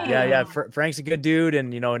 man. Yeah. Frank's a good dude, and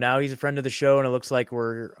now he's a friend of the show, and it looks like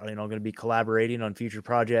we're going to be collaborating on future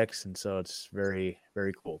projects, and so it's very,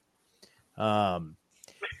 very cool. I'd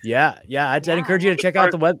encourage you to check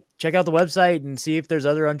out the website and see if there's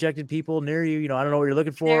other Unjected people near you. I don't know what you're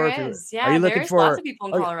looking for. There is. Yeah, are you looking there's for lots of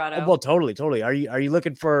people in Colorado. well, totally. Are you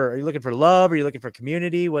looking for love? Are you looking for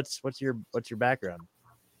community? What's your background?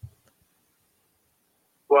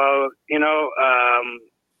 Well,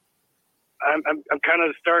 I'm kind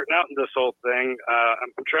of starting out in this whole thing.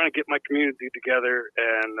 I'm trying to get my community together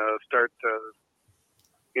and start,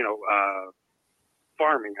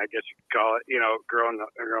 farming, I guess you could call it. Growing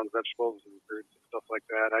vegetables and fruits and stuff like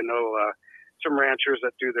that. I know some ranchers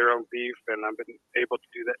that do their own beef, and I've been able to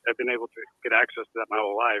do that. I've been able to get access to that my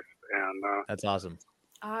whole life, and that's awesome.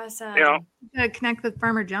 Awesome. You gotta connect with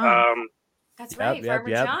Farmer John. That's right. Yep, Farmer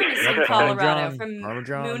yep. John is Yep, in Farmer Colorado John. from Farmer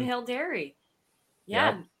John. Moon Hill Dairy.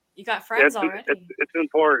 Yeah, Yep. you got friends already. It's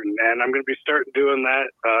important, and I'm going to be starting doing that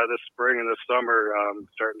this spring and this summer.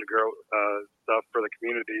 Starting to grow stuff for the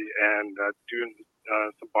community and doing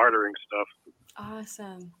some bartering stuff.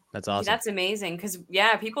 Awesome. That's awesome. That's amazing because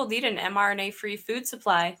people need an mRNA-free food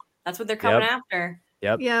supply. That's what they're coming after.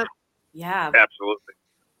 Yep. Yep. Yeah. Absolutely.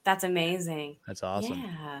 That's amazing. That's awesome.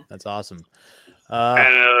 Yeah. That's awesome.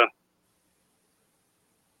 And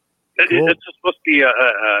cool. it's supposed to be a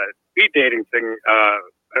speed dating thing.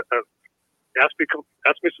 Ask me some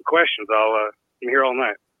questions. I'm here all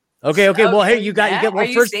night. Okay. Well, hey, you got. Well, Are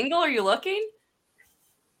you first. single? Are you looking?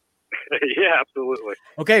 Yeah, absolutely.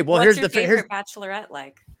 Okay. Well, What's here's your the favorite bachelorette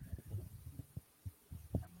like?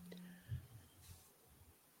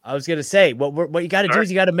 I was gonna say what you got to do is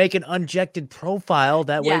you got to make an unjected profile.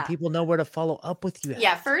 That way, Yeah. people know where to follow up with you.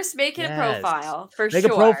 Yeah, first make it a Yes. profile for Make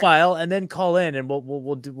sure. a profile and then call in, and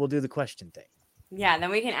we'll do the question thing. Yeah, then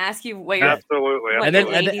we can ask you what your Absolutely. what And your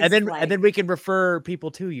then ladies like. and then we can refer people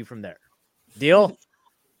to you from there. Deal?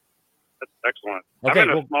 That's excellent. Okay, I'm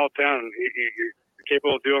in well- a small town. You're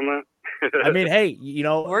capable of doing that? I mean, hey,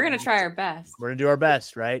 we're gonna try our best. we're gonna do our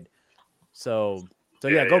best, right? So Yeah,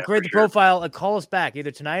 yeah, go yeah, create for the sure. profile and call us back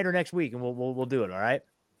either tonight or next week, and we'll do it. All right.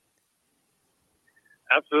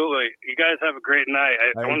 Absolutely. You guys have a great night.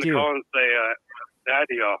 I All right, wanted you to too. call and say hi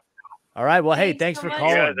to y'all. All right. Well, hey, Thanks thanks so for much.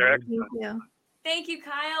 calling. You guys are dude. Thank you. Thank you,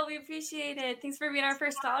 Kyle. We appreciate it. Thanks for being our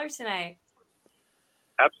first caller tonight.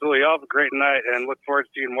 Absolutely. Y'all have a great night and look forward to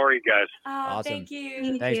seeing more of you guys. Oh, Awesome. thank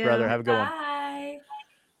you. Thanks, brother. Have a good one. Bye.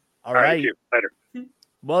 All right. Thank you. Later.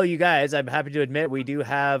 Well, you guys, I'm happy to admit we do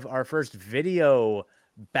have our first video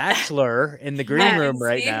bachelor in the green I room can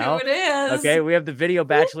right see now. who it is. Okay, we have the video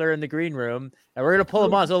bachelor in the green room, and we're gonna pull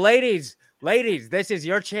him on. So, ladies, this is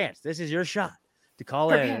your chance. This is your shot to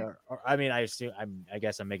call in. Or, I mean, I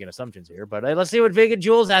guess I'm making assumptions here, but let's see what Big and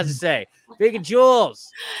Jules has to say. Big and Jules,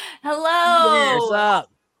 Hello. what's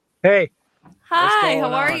up? Hey, Hi. going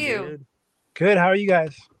How are on, you? dude? good. How are you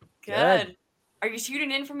guys? Good. Are you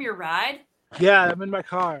shooting in from your ride? Yeah, I'm in my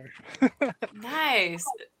car. Nice.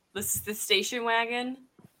 This is the station wagon.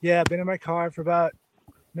 Yeah, I've been in my car for about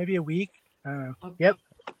maybe a week. I don't know. Okay. Yep.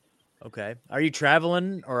 Okay, are you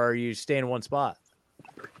traveling or are you staying in one spot?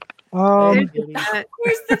 Um. Here's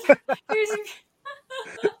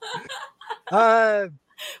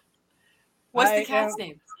What's the cat's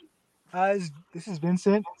name? This is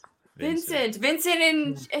Vincent. Vincent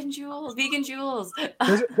and Jules, Vegan Jules.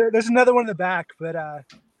 There's another one in the back, but I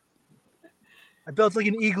built like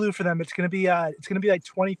an igloo for them. It's gonna be like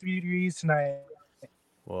 23 degrees tonight.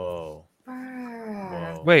 Whoa.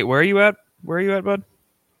 Wait, where are you at? Where are you at, bud?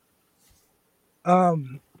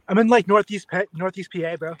 I'm in like northeast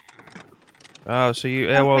PA, bro. Oh, so you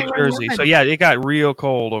Oh, well wait, Jersey. wait. So yeah, it got real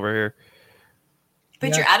cold over here. But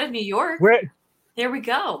Yeah. you're out of New York. Where? There we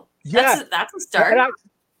go. Yeah, That's a start.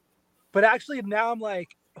 But actually, now I'm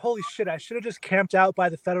like, holy shit! I should have just camped out by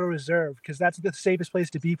the Federal Reserve because that's the safest place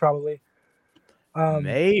to be, probably.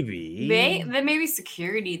 Maybe. Maybe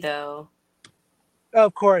security though.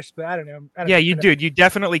 Of course, but I don't know. Yeah, you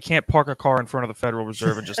definitely can't park a car in front of the Federal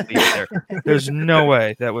Reserve and just leave it there. There's no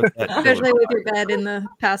way that would. Especially with your bed in the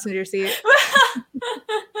passenger seat.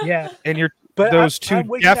 Yeah, and you're But those I'm two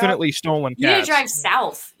waking definitely up- stolen You need to cats. drive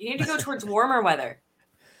south. You need to go towards warmer weather.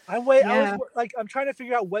 I Yeah. was like, I'm trying to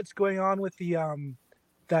figure out what's going on with the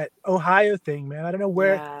that Ohio thing, man. I don't know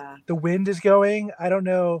where Yeah. the wind is going. I don't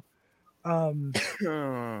know.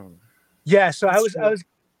 Yeah, so I was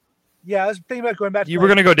thinking about going back. You were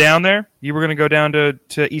going to go down there? You were going to go down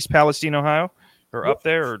to East Palestine, Ohio, or up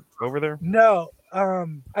there, or over there? No,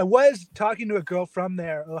 I was talking to a girl from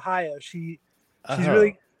there, Ohio. She's Uh-huh.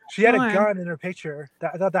 really. She had a Why? gun in her picture.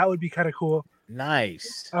 I thought that would be kind of cool.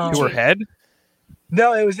 Nice. To her head?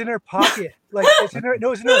 No, it was in her pocket. Like it's in her. No,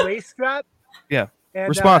 it was in her waist strap. Yeah, And,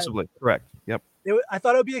 responsibly, correct. Yep. I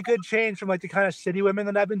thought it would be a good change from like the kind of city women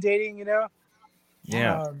that I've been dating. You know.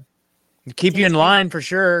 Yeah. Keep you in line for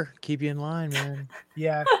sure. Keep you in line, man.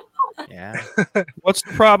 Yeah. Yeah. What's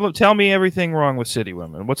the problem? Tell me everything wrong with city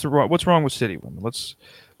women. What's wrong with city women? Let's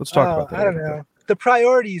talk about that. I don't know. The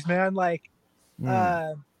priorities, man. Like,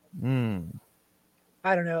 Mm.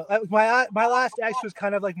 I don't know. My last ex was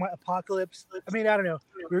kind of like my apocalypse. I mean, I don't know.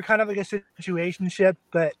 We were kind of like a situationship,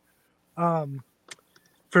 but for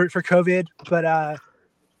COVID. But I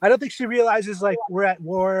don't think she realizes like we're at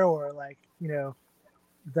war or like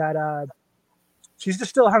that she's just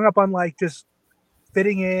still hung up on like just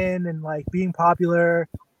fitting in and like being popular,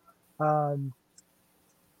 and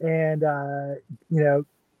having.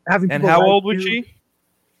 And people how like old was you. she?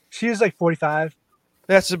 She was like 45.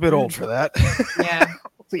 That's a bit old for that. Yeah.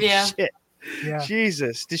 Holy shit. Yeah.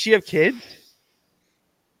 Jesus. Did she have kids?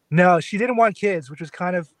 No, she didn't want kids, which was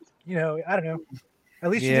kind of, I don't know. At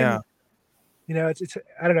least she didn't. It's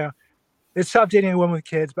I don't know. It's tough dating a woman with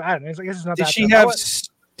kids, but I don't know. I guess it's not Did that she tough.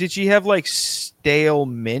 Did she have like stale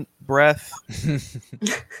mint breath?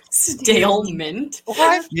 Stale mint?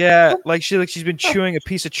 What? Yeah, she's been chewing a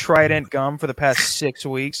piece of Trident gum for the past 6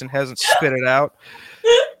 weeks and hasn't spit it out.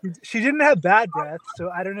 She didn't have bad breath, so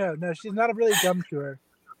I don't know. No, she's not a really gum chewer.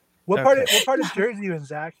 What part of Jersey are you in,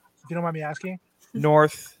 Zach? If you don't mind me asking.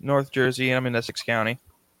 North Jersey, and I'm in Essex County.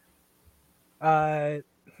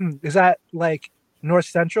 Is that like North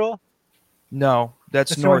Central? No,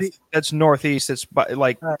 that's north. That's northeast. It's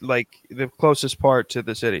like the closest part to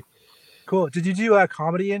the city. Cool. Did you do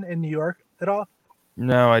comedy in New York at all?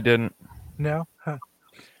 No, I didn't. No. Huh.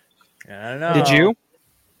 I don't know. Did you?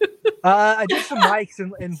 I did some mics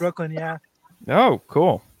in Brooklyn. Yeah. Oh,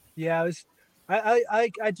 cool. Yeah,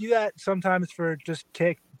 I do that sometimes for just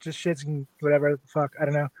shits and whatever the fuck. I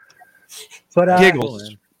don't know. But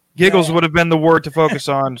Giggles would have been the word to focus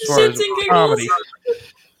on as far as comedy.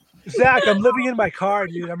 Zach, I'm living in my car,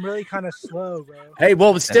 dude. I'm really kind of slow, bro. Hey,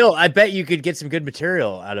 well, but still, I bet you could get some good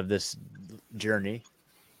material out of this journey.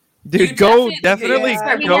 Dude, go definitely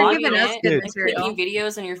start go. blogging it, like taking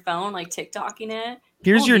videos on your phone, like TikToking it.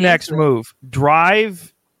 Here's your next move.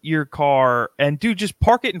 Drive your car and just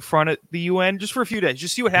park it in front of the UN just for a few days.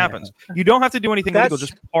 Just see what happens. You don't have to do anything illegal.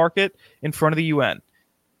 Just park it in front of the UN.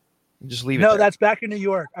 And just leave it there. No, that's back in New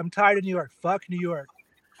York. I'm tired of New York. Fuck New York.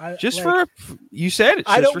 You said it's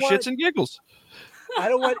just for shits and giggles. I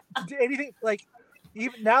don't want anything like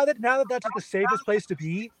even now that that's like the safest place to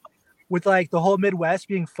be with like the whole Midwest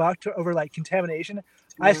being fucked over like contamination.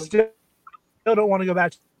 I still don't want to go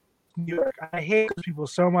back to New York. I hate those people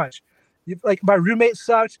so much. Like my roommate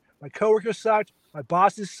sucked, my coworkers sucked, my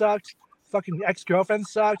bosses sucked, fucking ex-girlfriend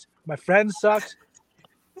sucked, my friends sucked.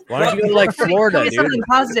 Why don't you go to like Florida, dude? Something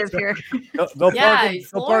positive here. Go Yeah,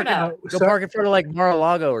 park in front of like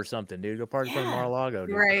Mar-a-Lago or something, dude. Go park in front of Mar-a-Lago,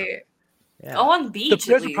 dude. Right. Yeah. Oh, on the beach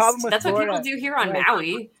There's at a problem least. with That's what Florida. people do here on Like,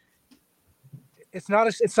 Maui. It's not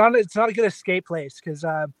a good escape place because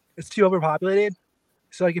it's too overpopulated.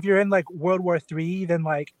 So like if you're in like World War III, then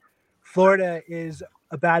like Florida is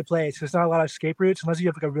a bad place. There's not a lot of escape routes unless you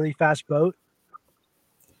have like a really fast boat.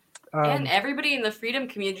 And everybody in the freedom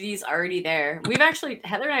community is already there.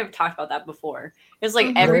 Heather and I have talked about that before. It's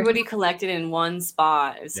like everybody collected in one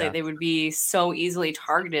spot. It's like they would be so easily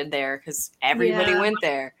targeted there because everybody went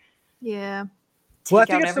there. Yeah. Well, I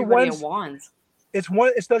think it's the one. At once. It's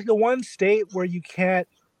like the one state where you can't.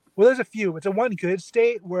 Well, there's a few. It's a one good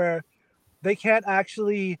state where they can't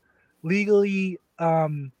actually legally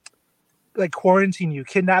like quarantine you,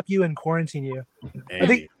 kidnap you, and quarantine you.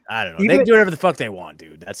 Maybe. I don't know. They can do whatever the fuck they want,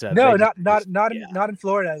 dude. That's not in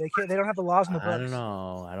Florida. They can't. They don't have the laws in the books. I don't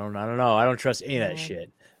know. I don't trust any of that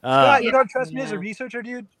shit. Scott, you don't trust me as a researcher,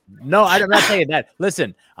 dude? No, I'm not saying that.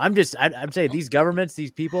 Listen, I'm saying these governments,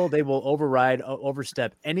 these people, they will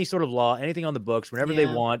overstep any sort of law, anything on the books whenever they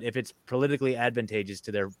want, if it's politically advantageous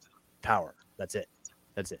to their power. That's it.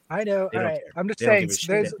 I know. They all don't right. care. I'm just They don't saying. give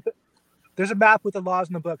a shit. There's a map with the laws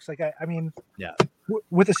in the books. Like I mean, yeah.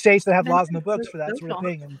 With the states that have laws in the books for that sort of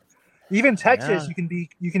thing, and even Texas, you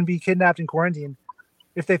can be kidnapped and quarantined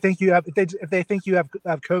if they think you have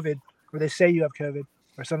COVID or they say you have COVID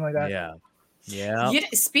or something like that. Yeah.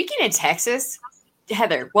 Speaking of Texas,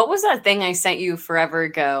 Heather, what was that thing I sent you forever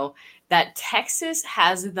ago? That Texas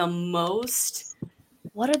has the most.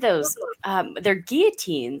 What are those? They're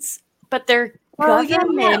guillotines, but they're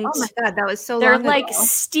government. Oh my god, that was so. They're long like ago.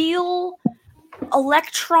 steel,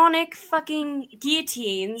 electronic fucking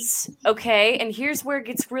guillotines. Okay, and here's where it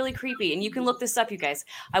gets really creepy. And you can look this up, you guys.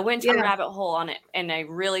 I went into a rabbit hole on it, and I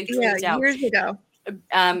really freaked out. Years ago.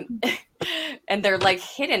 And they're like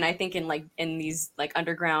hidden, I think, in these like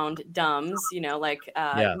underground dumbs,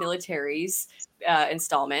 militaries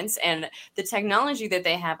installments. And the technology that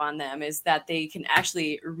they have on them is that they can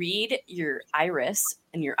actually read your iris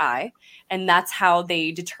in your eye, and that's how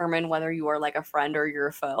they determine whether you are like a friend or you're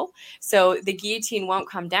a foe. So the guillotine won't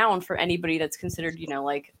come down for anybody that's considered,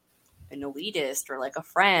 like an elitist or like a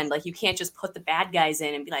friend. Like you can't just put the bad guys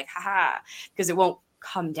in and be like, haha, because it won't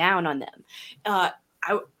come down on them. I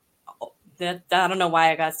don't know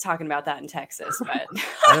why I got talking about that in Texas, but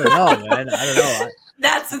I don't know, man. I don't know.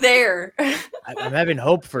 That's there. I'm having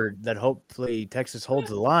hope for that. Hopefully Texas holds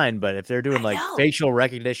the line, but if they're doing like facial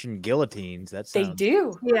recognition guillotines, that's they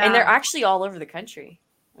do, and they're actually all over the country,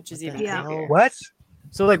 which is even creepier. What?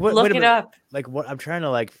 So like, Look it up. Like what? I'm trying to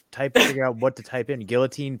like figure out what to type in.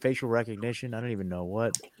 Guillotine, facial recognition. I don't even know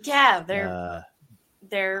what. Yeah, they're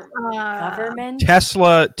government.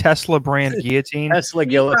 Tesla brand guillotine. Tesla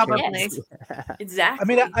guillotine. Yes. Exactly. I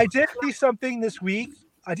mean, I did see something this week.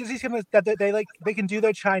 I did see something that they can do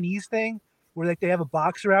their Chinese thing where like they have a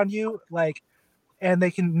box around you, like, and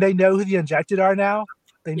they know who the Unjected are now.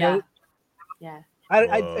 They know. Yeah.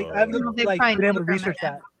 I haven't been able to research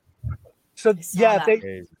that. So yeah,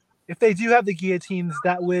 if they do have the guillotines,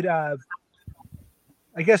 that would I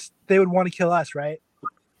guess they would want to kill us, right?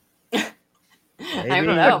 I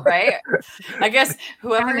don't know, right? I guess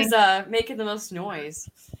whoever's making the most noise.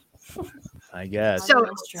 I guess.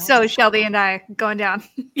 So Shelby and I going down.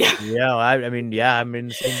 Yeah, I mean, I'm in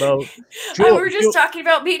the same boat. We were just talking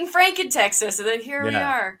about meeting Frank in Texas, and then here we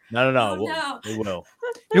are. No. We will.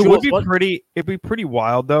 It would be pretty. It'd be pretty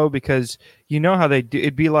wild though, because you know how they do.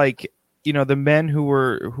 It'd be like, you know, the men who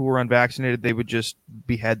were unvaccinated, they would just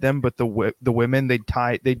behead them, but the women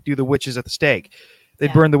they'd do the witches at the stake.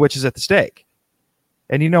 They'd burn the witches at the stake.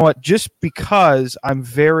 And you know what? Just because I'm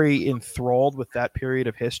very enthralled with that period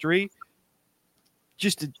of history,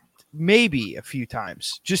 maybe a few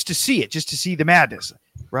times, just to see it, just to see the madness,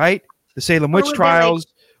 right? The Salem witch trials.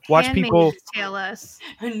 Watch people. A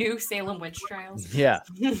new Salem witch trials. Yeah.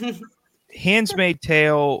 Handmaid's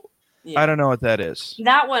Tale. Yeah. I don't know what that is.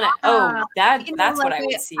 That one. That's what I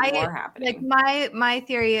would see more happening. Like my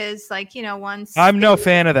theory is like, you know, once I'm no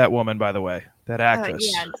fan of that woman, by the way, that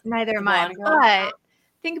actress. Yeah, neither am I. But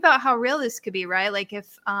think about how real this could be, right? Like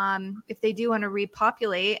if they do want to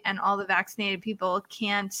repopulate and all the vaccinated people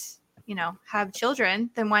can't, you know, have children,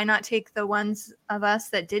 then why not take the ones of us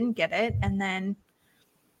that didn't get it and then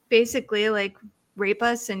basically like rape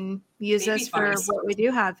us and use us for what we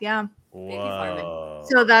do have? Yeah. Whoa.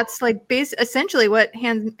 So that's like essentially what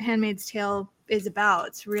Handmaid's Tale is about.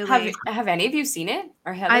 It's really. Have any of you seen it,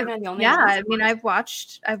 or have been the only? Yeah, I mean, I've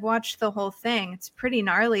watched the whole thing. It's pretty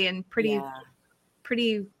gnarly and pretty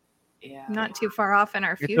not too far off in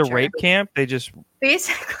our future. It's a rape camp. They just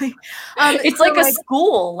basically. It's like a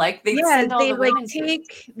school. Like they send all the women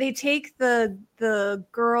they take the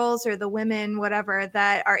girls or the women, whatever,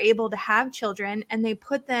 that are able to have children, and they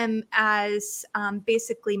put them as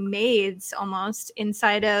basically maids almost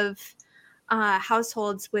inside of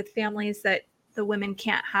households with families that the women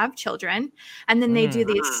can't have children, and then they do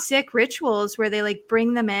these sick rituals where they like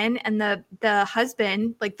bring them in, and the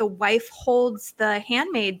husband, like the wife, holds the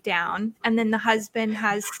handmaid down, and then the husband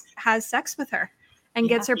has sex with her and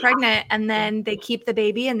gets her pregnant, and then they keep the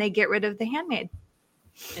baby and they get rid of the handmaid.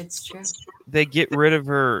 It's true. They get rid of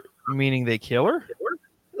her, meaning they kill her?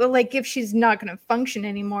 Well, like if she's not going to function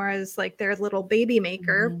anymore as like their little baby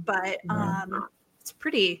maker, but it's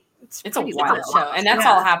pretty. It's a wild show, and that's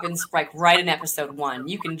all happens like right in episode 1.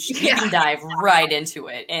 You can dive right into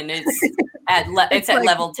it, and it's at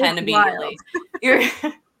level 10 immediately.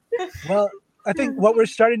 Well, I think what we're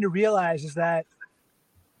starting to realize is that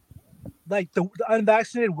like the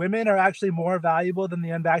unvaccinated women are actually more valuable than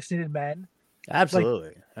the unvaccinated men.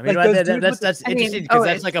 Absolutely. I mean, that's interesting because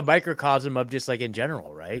that's like a microcosm of just like in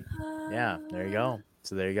general, right? Yeah. There you go.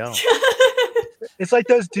 So there you go. It's like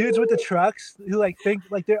those dudes with the trucks who like think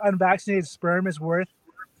like their unvaccinated sperm is worth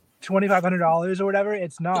 $2,500 or whatever.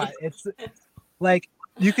 It's not. It's like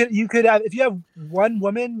you could have, if you have one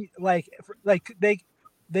woman, like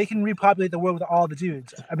they can repopulate the world with all the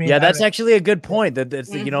dudes. I mean, that's actually a good point.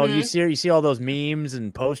 That's you know, you see all those memes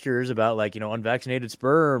and posters about like, you know, unvaccinated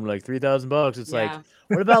sperm, like $3,000. It's like,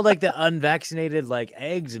 what about like the unvaccinated like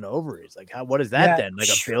eggs and ovaries? Like what is that then? Like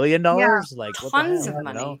 $1 billion? Like tons of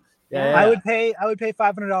money. You know? Yeah. I would pay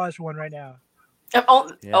 $500 for one right now.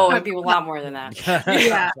 It'd be a lot more than that.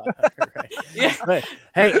 But,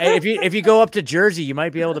 hey, if you go up to Jersey, you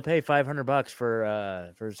might be able to pay $500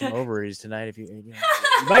 for some ovaries tonight. If you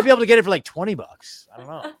might be able to get it for like $20. I don't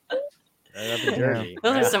know. Right up in Jersey.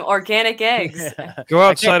 Those are some organic eggs. Go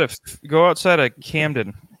outside of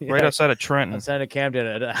Camden, right outside of Trenton. Outside of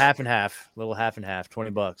Camden, a half and half, little half and half, $20.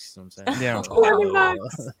 You know what I'm saying? Yeah.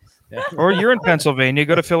 $20. Yeah. Or you're in Pennsylvania,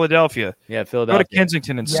 go to Philadelphia. Yeah, Philadelphia. Go to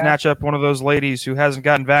Kensington and snatch up one of those ladies who hasn't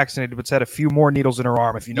gotten vaccinated but's had a few more needles in her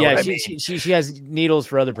arm, if you know what I mean. She has needles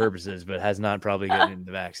for other purposes, but has not probably gotten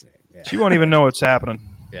the vaccine. Yeah. She won't even know what's happening.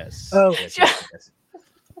 Yes. Oh. Yes.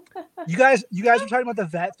 You guys were talking about the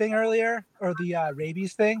vet thing earlier, or the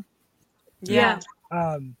rabies thing. Yeah.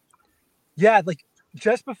 Yeah, like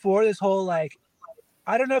just before this whole like,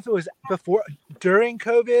 I don't know if it was during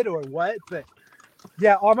COVID or what, but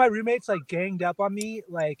yeah, all my roommates like ganged up on me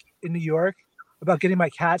like in New York about getting my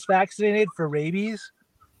cats vaccinated for rabies.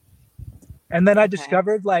 And then I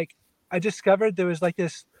discovered there was like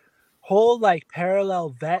this whole like parallel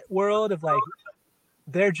vet world of like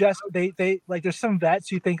they're just they like there's some vets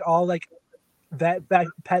who think all like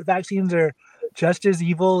pet vaccines are just as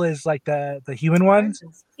evil as like the human ones.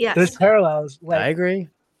 Yes. There's parallels. Like I agree.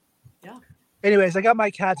 Anyways, I got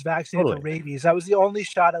my cats vaccinated for rabies. That was the only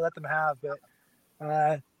shot I let them have.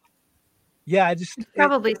 But yeah, It's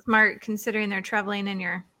probably smart considering they're traveling in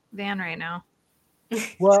your van right now.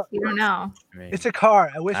 Well, you don't know. It's a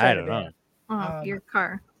car. I wish I had don't a van. Oh, your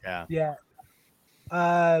car. Yeah.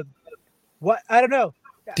 Yeah. What? I don't know.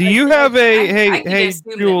 Do you have hey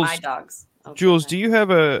Jules? Jules? Okay. Jules, do you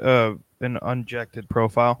have an unjected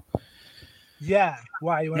profile? Yeah.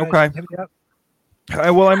 Why? You Okay. hit me up?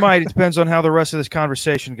 Well, I might. It depends on how the rest of this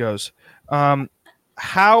conversation goes.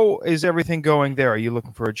 How is everything going there? Are you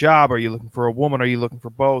looking for a job? Are you looking for a woman? Are you looking for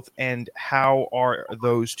both? And how are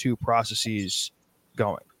those two processes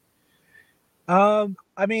going? I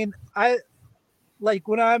mean, I like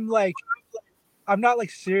when I'm not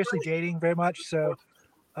like seriously dating very much. So,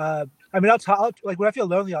 I mean, I'll talk like when I feel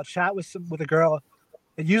lonely, I'll chat with a girl.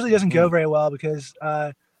 It usually doesn't go very well because,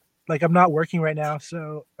 like I'm not working right now.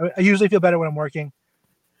 So I usually feel better when I'm working.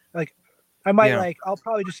 Like I might I'll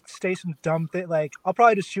probably just say some dumb thing. Like I'll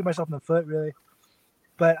probably just shoot myself in the foot really.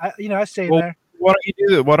 But I stay there. Why don't you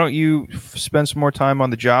do that? Why don't you spend some more time on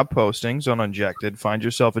the job postings on Unjected? Find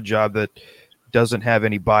yourself a job that doesn't have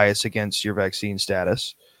any bias against your vaccine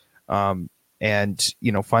status, and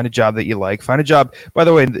find a job that you like. Find a job. By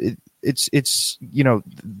the way, it's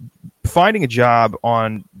finding a job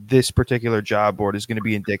on this particular job board is going to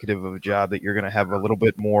be indicative of a job that you're going to have a little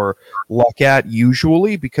bit more luck at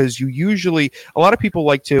usually, because a lot of people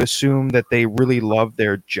like to assume that they really love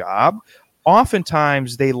their job.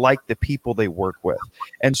 Oftentimes they like the people they work with.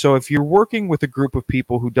 And so if you're working with a group of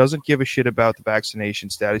people who doesn't give a shit about the vaccination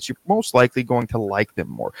status, you're most likely going to like them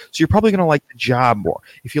more. So you're probably going to like the job more.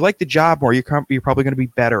 If you like the job more, you're probably going to be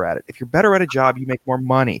better at it. If you're better at a job, you make more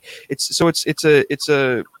money. It's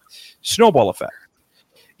a snowball effect.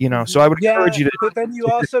 So I would encourage you to. But then you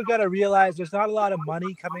also got to realize there's not a lot of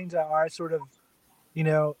money coming to our sort of,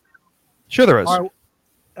 Sure there is.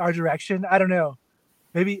 Our direction. I don't know.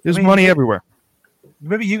 Maybe there's money everywhere.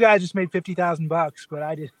 Maybe you guys just made $50,000, but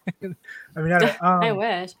I did. I mean, I don't. I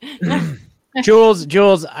wish. Jules,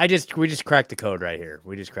 we just cracked the code right here.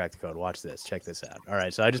 We just cracked the code. Watch this. Check this out. All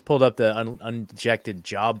right, so I just pulled up the unjected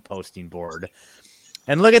job posting board,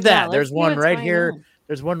 and look at that. There's one right here.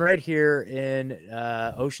 There's one right here in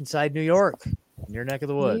Oceanside, New York, in your neck of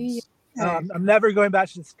the woods. I'm never going back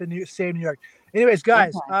to the same New York. Anyways,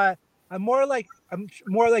 guys, I'm more like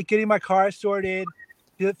getting my car sorted,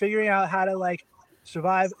 figuring out how to like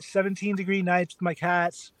survive 17-degree nights with my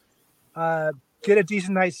cats, get a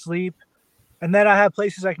decent night's sleep, and then I have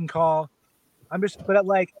places I can call. It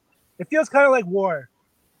feels kind of like war.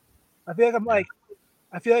 I feel like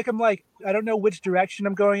I'm like I don't know which direction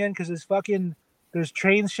I'm going in because there's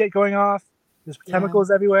train shit going off. There's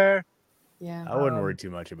chemicals everywhere. Yeah, I wouldn't worry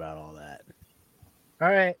too much about all that. All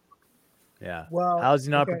right. Yeah. Well,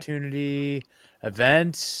 housing opportunity,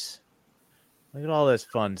 events. Look at all this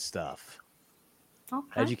fun stuff.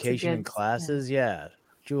 Education and classes. Yeah.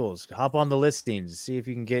 Jules, hop on the listings. See if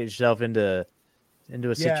you can get yourself into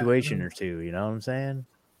a situation or two. You know what I'm saying?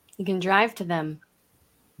 You can drive to them.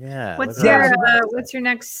 Yeah. What's your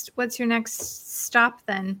next stop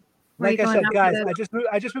then? Like I said, guys,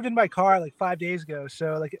 I just moved in my car like 5 days ago.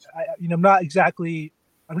 So like I'm not exactly.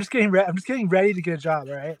 I'm just getting ready to get a job.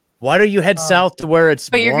 All right. Why don't you head south to where it's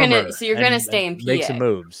But you're warmer gonna stay in PA. Make some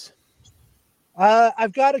moves.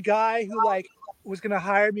 I've got a guy who was gonna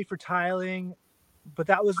hire me for tiling, but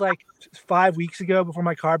that was like 5 weeks ago before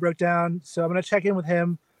my car broke down. So I'm gonna check in with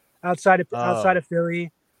him outside of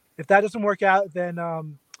Philly. If that doesn't work out, then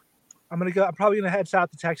I'm probably gonna head south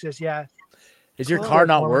to Texas. Yeah. Is your car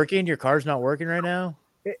not working? Your car's not working right now?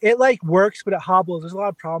 It works, but it hobbles. There's a lot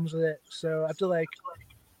of problems with it. So I have to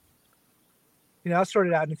I'll sort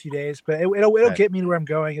it out in a few days, but it'll get me to where I'm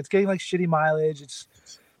going. It's getting shitty mileage.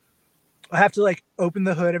 I have to open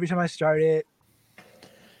the hood every time I start it.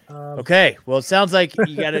 Okay. Well, it sounds like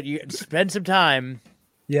you spend some time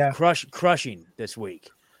crushing this week.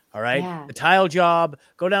 All right. Yeah. The tile job,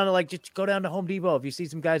 go down to Home Depot. If you see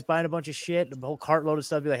some guys buying a bunch of shit, a whole cartload of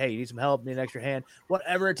stuff, be like, hey, you need some help, need an extra hand,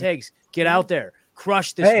 whatever it takes, get out there,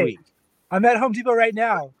 crush this week. I'm at Home Depot right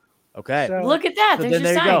now. Okay. So, Look at that. So There's then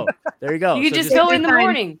your there you sign. go. There you go. You could So just go in the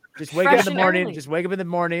morning. Just wake up in Fresh the and morning. early. Just wake up in the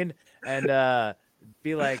morning and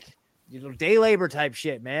be like, day labor type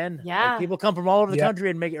shit, man. Yeah. Like, people come from all over the Yeah. country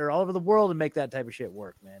and make it, or all over the world and make that type of shit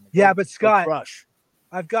work, man. Yeah, but Scott, crush.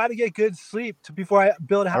 I've got to get good sleep before I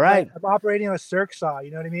build a house. All right. I'm operating on a circ saw.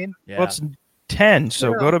 You know what I mean? Yeah. Well, it's 10,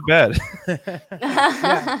 so go to bed.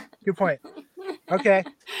 Yeah, good point. Okay.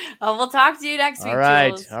 Oh, we'll talk to you next week. All right.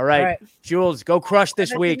 Jules. All right. All right. Jules, go crush this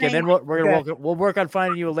Have a week, good and then night. we'll work on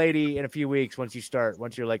finding you a lady in a few weeks once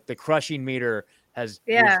you're like the crushing meter has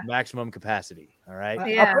Yeah. reached maximum capacity. All right.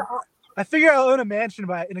 Yeah. I figure I'll own a mansion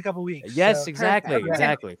in a couple weeks. Yes, so. exactly. Perfect.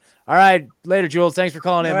 Exactly. All right. Later, Jules. Thanks for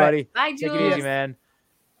calling in, All right. buddy. Bye, Take it Jules. easy, man.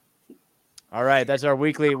 All right, that's our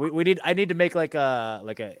weekly. I need to make like a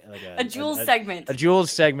Jules segment. A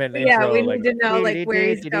Jules segment. Yeah, intro, we need to know, like, where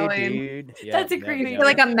he's going. Yeah, That's a great idea.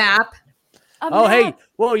 Like a map. Oh, hey,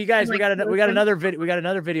 whoa, you guys, Like, we got another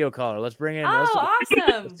video caller. Let's bring in. Oh,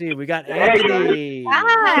 awesome. Let's see, we got Anthony.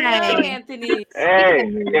 Hi. Hey, Anthony.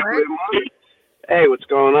 Hey, hey, what's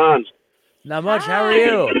going on? Not much. How are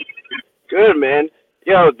you? Good, man.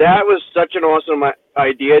 Yo, that was such an awesome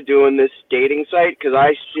idea doing this dating site, because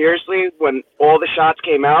I seriously, when all the shots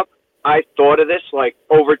came out, I thought of this like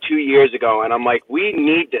over 2 years ago, and I'm like, we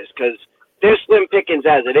need this because they're slim pickings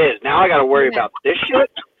as it is. Now I got to worry about this shit.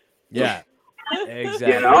 Yeah,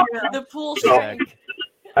 exactly. You know? The pool So, sharing.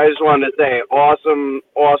 I just wanted to say,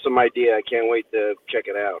 awesome idea. I can't wait to check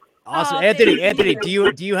it out. Awesome, Oh, Anthony. thank Anthony,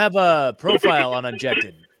 do you have a profile on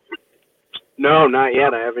Unjected? No, not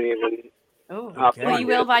yet. I haven't even. Oh, Okay. well, you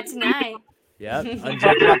will by tonight. Yeah,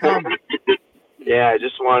 Unjected.com. Yeah, I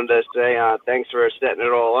just wanted to say thanks for setting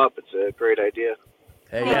it all up. It's a great idea.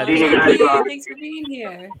 Hey, Oh, yeah, See you thank guys, you. Thanks for being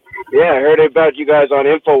here. Yeah, I heard about you guys on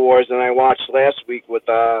InfoWars, and I watched last week with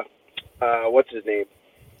what's his name?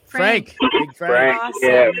 Frank. Big Frank. Frank.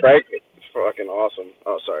 Yeah, Frank. It's fucking awesome.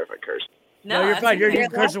 Oh, sorry if I cursed. No, you're that's fine. You're okay.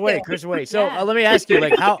 curse away. Curse away. So Yeah. let me ask you,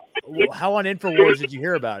 like, how on InfoWars did you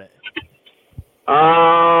hear about it?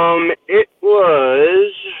 It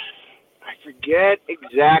was. I forget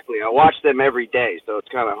exactly. I watch them every day, so it's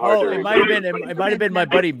kind of hard Oh, to. it might have been my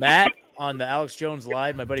buddy Matt on the Alex Jones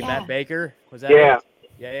Live. My buddy Matt Baker, was that? Yeah. it?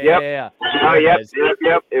 Yeah. Yep. Oh, There it yep, is.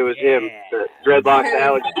 yep. It was him. The dreadlocks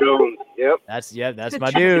Alex Jones. Yep. That's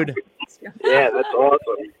my dude. Yeah, that's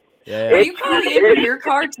awesome. Yeah. Are you calling in from your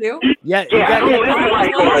car too? Yeah. Yeah, I don't live in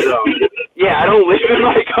my car though. Yeah, I don't live in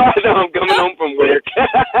my car though. I'm coming home from work.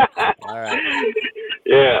 All right.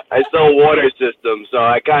 Yeah, I sell water systems, so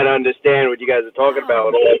I kind of understand what you guys are talking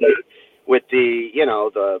about with the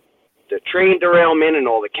the train derailment and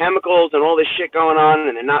all the chemicals and all this shit going on,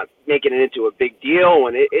 and they're not making it into a big deal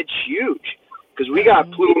when it's huge. Because we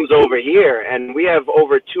got plumes over here, and we have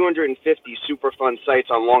over 250 Superfund sites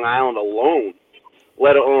on Long Island alone.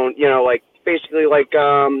 Let alone, like basically like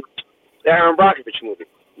the Aaron Brockovich movie.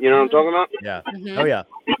 You know what I'm talking about? Yeah. Mhm. Oh yeah.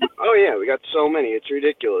 Oh yeah, we got so many. It's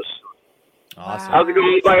ridiculous. Awesome. How's it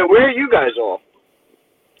going? Where are you guys all?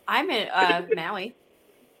 I'm in Maui.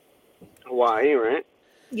 Hawaii, right?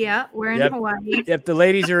 Yeah, we're in Yep. Hawaii. Yep. The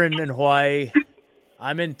ladies are in Hawaii.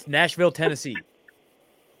 I'm in Nashville, Tennessee.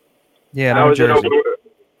 Yeah, How no is it Jersey. over?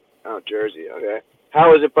 Oh, Jersey. Okay.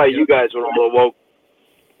 How is it by you guys with all the woke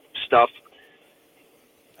stuff?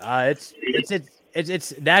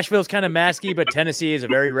 It's Nashville's kind of masky, but Tennessee is a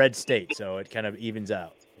very red state, so it kind of evens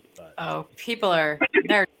out. But, Oh,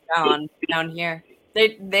 they're down here.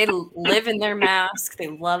 They live in their mask. They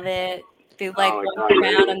love it. They like Oh, walking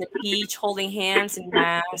God. around on the beach holding hands and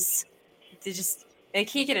masks. They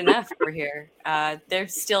can't get enough over here. They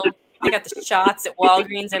got the shots at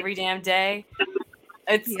Walgreens every damn day.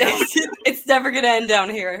 It's never gonna end down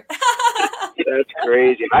here. That's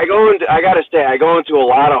crazy. I go into a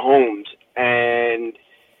lot of homes, and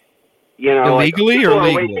Illegally people or are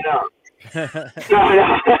legally? waking up.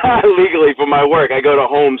 No, legally for my work. I go to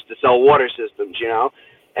homes to sell water systems,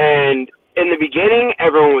 and in the beginning,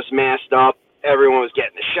 everyone was masked up. Everyone was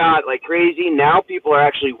getting a shot like crazy. Now people are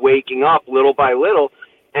actually waking up little by little,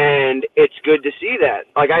 and it's good to see that.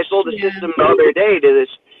 Like I sold a system the other day to this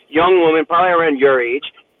young woman, probably around your age,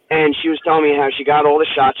 and she was telling me how she got all the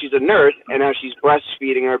shots. She's a nurse, and how she's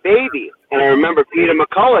breastfeeding her baby. And I remember Peter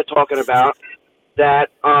McCullough talking about that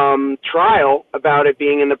trial about it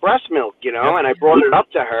being in the breast milk, and I brought it up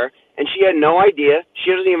to her, and she had no idea.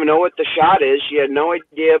 She doesn't even know what the shot is. She had no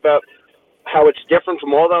idea about how it's different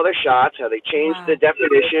from all the other shots, how they changed the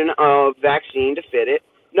definition of vaccine to fit it.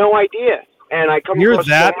 No idea. And I come You're across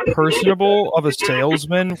that so many- personable of a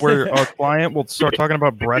salesman where a client will start talking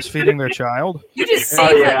about breastfeeding their child? You just Oh,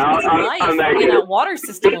 saved yeah, that kid's life I'm that bringing good. that water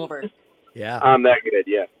system over. Yeah. I'm that good,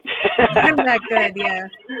 yeah. I'm that good, yeah.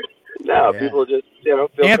 No, people just feel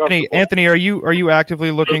comfortable. Anthony, are you actively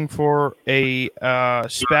looking for a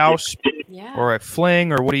spouse or a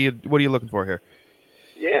fling, or what are you looking for here?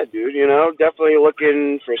 Yeah, dude, definitely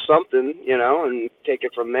looking for something, and take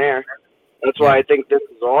it from there. That's why I think this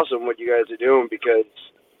is awesome what you guys are doing, because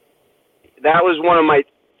that was one of my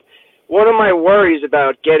worries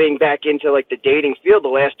about getting back into like the dating field the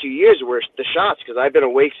last 2 years were the shots, because I've been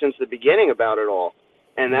awake since the beginning about it all.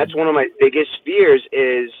 And that's one of my biggest fears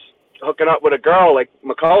is hooking up with a girl, like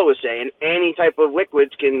McCullough was saying. Any type of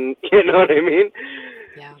liquids can, you know what I mean?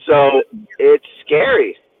 Yeah. So it's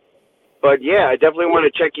scary. But yeah, I definitely want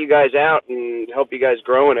to check you guys out and help you guys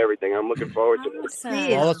grow and everything. I'm looking forward to it.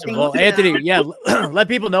 Awesome. Well, Anthony, let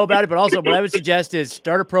people know about it. But also, what I would suggest is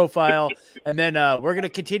start a profile, and then we're going to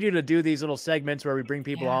continue to do these little segments where we bring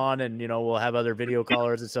people on, and we'll have other video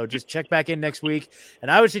callers. And so just check back in next week.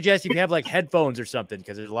 And I would suggest if you have like headphones or something,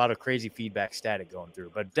 because there's a lot of crazy feedback static going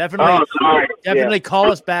through. But definitely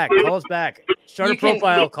call us back. Call us back. Start a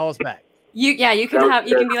profile. Call us back. You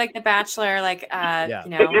can be like the Bachelor, like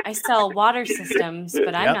I sell water systems,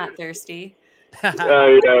 but I'm not thirsty.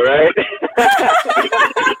 Oh yeah, right.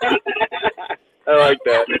 I like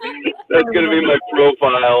that. That's gonna be my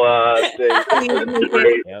profile thing.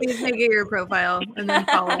 Please make it your profile and then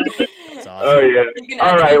follow it. Awesome. Oh yeah.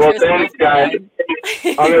 All right. Well, thanks, guys.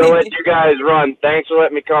 I'm gonna let you guys run. Thanks for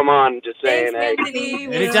letting me come on. Just saying, Anthony.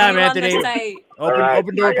 Anytime, Anthony.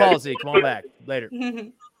 Open door policy. Come on back later.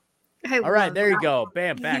 All right, there you go.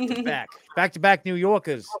 Bam, back to back New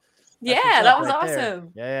Yorkers. That was right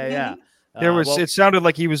awesome. There. Yeah. It sounded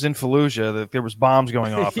like he was in Fallujah. That there was bombs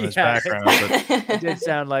going off in his background. But... It did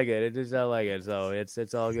sound like it. So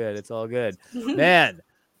it's all good. It's all good, man.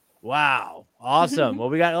 Wow, awesome. Well,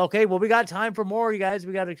 we got time for more, you guys.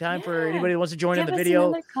 We got time for anybody that wants to join in the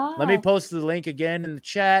video. Let me post the link again in the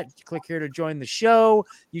chat. Click here to join the show.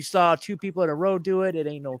 You saw 2 people in a row do it. It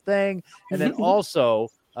ain't no thing. And then also.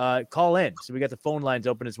 Call in. So we got the phone lines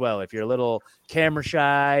open as well. If you're a little camera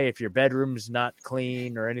shy, if your bedroom's not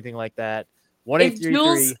clean or anything like that,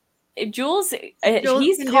 1-833. If Jules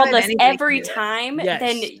he's called us every time,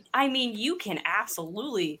 then I mean you can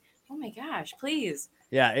absolutely. Oh my gosh, please.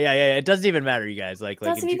 Yeah. It doesn't even matter, you guys. Like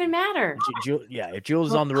doesn't even matter. If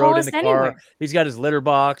Jules is on the road in the car, he's got his litter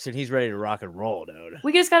box and he's ready to rock and roll, dude.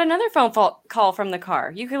 We just got another phone call from the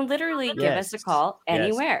car. You can literally give us a call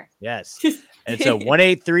anywhere. Yes. And so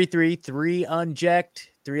 1-833-3-UNJECT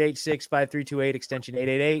 386-5328 extension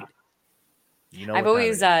 888. I've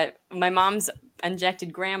always my mom's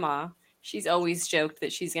unjected grandma. She's always joked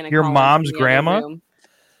that she's gonna. Your mom's grandma?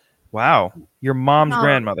 Wow, your mom's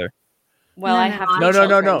grandmother. Well, I have no.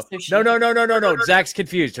 Zach's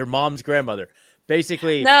confused. Her mom's grandmother,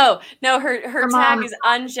 basically. No. Her tag is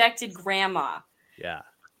unjected grandma. Yeah,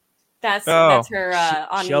 that's her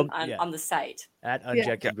on the site at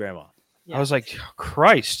unjected grandma. Yeah. I was like,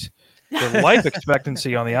 Christ, the life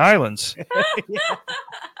expectancy on the islands.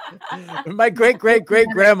 My great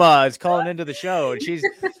grandma is calling into the show, and she's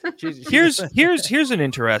here's an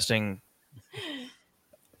interesting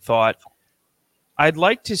thought. I'd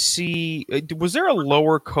like to see, was there a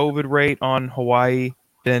lower COVID rate on Hawaii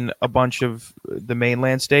than a bunch of the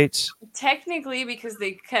mainland states? Technically, because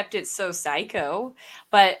they kept it so psycho,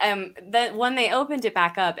 but when they opened it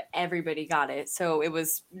back up, everybody got it. So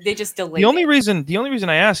they just delayed. The only reason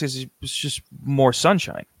I ask is it's just more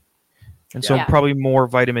sunshine, and so probably more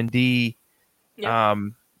vitamin D. Yeah.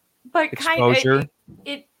 But exposure.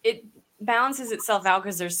 It balances itself out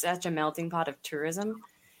because there's such a melting pot of tourism.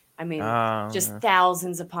 I mean, just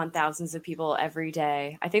thousands upon thousands of people every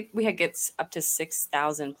day. I think we gets up to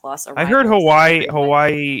 6,000 plus. I heard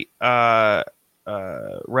Hawaii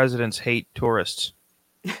residents hate tourists.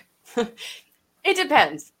 It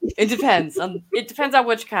depends. It depends on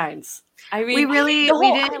which kinds. I mean, we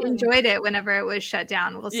did enjoyed it whenever it was shut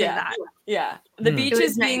down. We'll say that. Yeah, the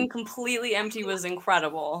beaches being completely empty was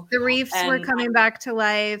incredible. The reefs were coming back to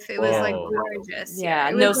life. It was like gorgeous.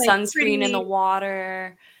 Yeah, no sunscreen in the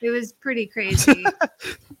water. It was pretty crazy.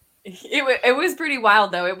 It was pretty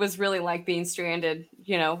wild though. It was really like being stranded.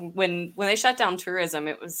 When they shut down tourism,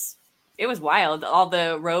 it was wild. All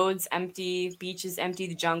the roads empty, beaches empty,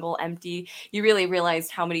 the jungle empty. You really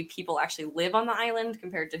realized how many people actually live on the island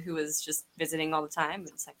compared to who was just visiting all the time.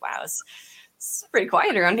 It's like, wow, it's pretty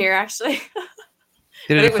quiet around here, actually.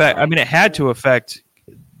 Did it affect? I mean, it had to affect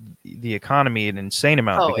the economy an insane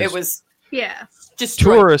amount. Oh, it was just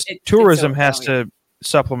tourism has to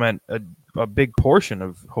supplement a big portion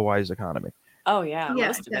of Hawaii's economy. Oh yeah,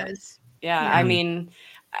 most of it does. Yeah, I mean,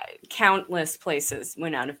 countless places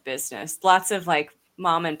went out of business. Lots of like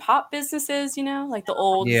mom and pop businesses, like the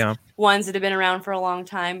old ones that have been around for a long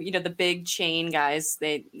time. The big chain guys,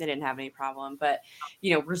 they didn't have any problem, but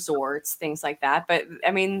resorts, things like that. But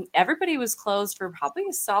I mean, everybody was closed for probably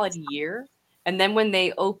a solid year. And then when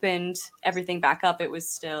they opened everything back up, it was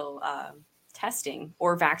still testing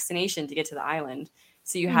or vaccination to get to the island.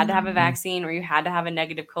 So you had to have a vaccine or you had to have a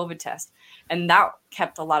negative COVID test. And that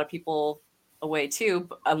kept a lot of people away too,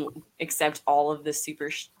 except all of the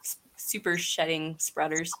super shedding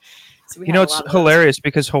spreaders. So we had it's hilarious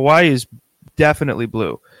because Hawaii is definitely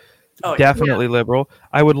blue. Oh, definitely liberal.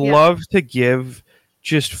 I would love to give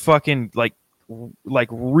just fucking like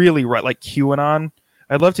really right, like QAnon.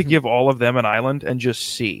 I'd love to give all of them an island and just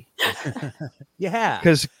see. Yeah.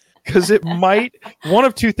 Because it might, one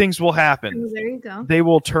of two things will happen. There you go. They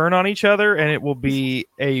will turn on each other and it will be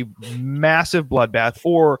a massive bloodbath,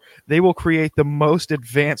 or they will create the most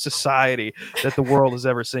advanced society that the world has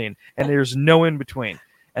ever seen. And there's no in between.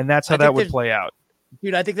 And that's how that would play out.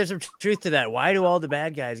 Dude, I think there's some truth to that. Why do all the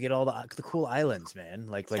bad guys get all the cool islands, man?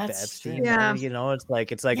 Like the Epstein,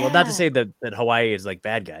 it's like, well, not to say that Hawaii is like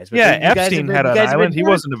bad guys. But Epstein had an island. He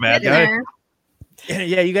wasn't a bad guy.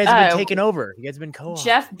 Yeah, you guys have been taken over. You guys have been co-opted.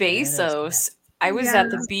 Jeff Bezos. I was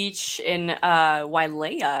at the beach in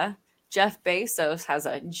Wailea. Jeff Bezos has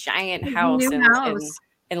a giant house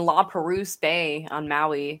in La Perouse Bay on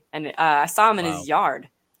Maui, and I saw him in his yard.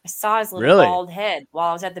 I saw his little bald head while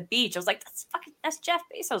I was at the beach. I was like, that's Jeff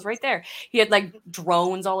Bezos right there. He had like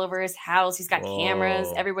drones all over his house. He's got cameras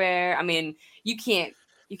everywhere. I mean, you can't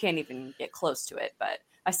even get close to it, but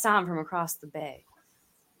I saw him from across the bay.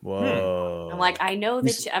 Whoa. I'm like, I know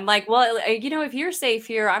that I'm like, well, if you're safe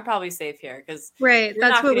here, I'm probably safe here because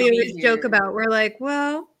that's what we always joke about. We're like,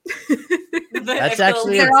 well, that's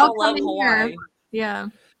actually they're all coming here. Yeah.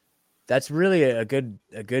 That's really a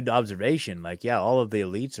good observation. Like, all of the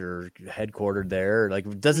elites are headquartered there.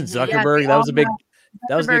 Like, doesn't Zuckerberg? That was a big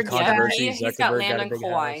controversy. Yeah, he's got land on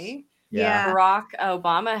Kauai. Yeah. Barack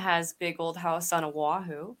Obama has big old house on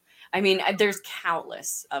Oahu. I mean, there's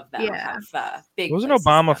countless of them. Have, big. Wasn't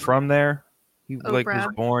Obama from there? He was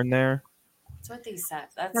born there. That's what they said.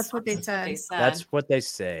 That's what they said. That's what they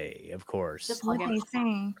say. Of course. Just plug in.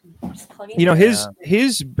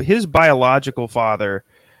 His biological father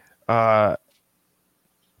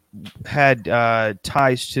had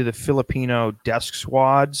ties to the Filipino desk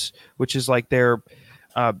squads, which is like their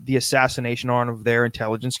the assassination arm of their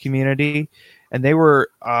intelligence community, and they were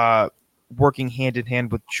working hand in hand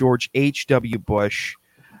with George H.W. Bush,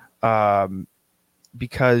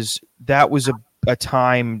 because that was a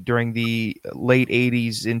time during the late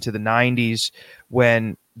 80s into the 90s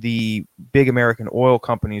when the big American oil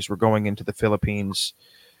companies were going into the Philippines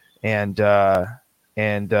and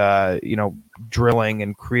drilling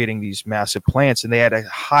and creating these massive plants, and they had to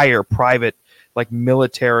hire private like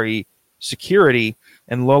military security,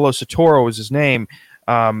 and Lolo Soetoro was his name.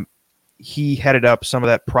 He headed up some of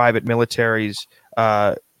that private military's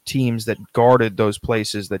teams that guarded those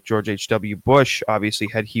places that George H.W. Bush obviously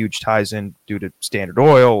had huge ties in due to Standard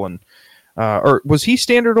Oil. And or was he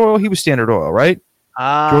Standard Oil? He was Standard Oil, right?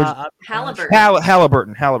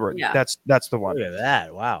 Halliburton. Halliburton. Yeah. That's the one. Look at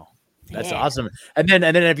that. Wow. That's awesome. And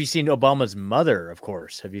then have you seen Obama's mother, of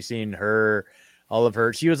course? Have you seen her? All of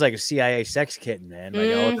her, she was like a CIA sex kitten, man.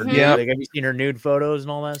 Like all of her have you seen her nude photos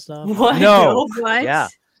and all that stuff? What? No. What? Yeah.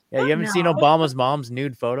 You haven't seen Obama's mom's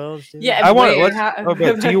nude photos? Dude? Yeah. I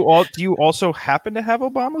want. Do you also happen to have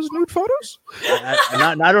Obama's nude photos?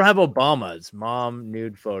 I don't have Obama's mom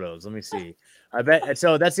nude photos. Let me see. I bet.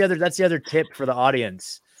 So that's the other tip for the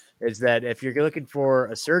audience is that if you're looking for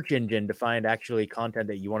a search engine to find actually content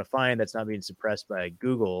that you want to find that's not being suppressed by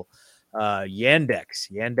Google, Yandex.com.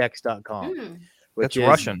 That's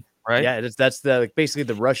Russian, right? Yeah, that's basically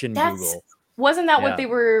the Russian Google. Wasn't that what they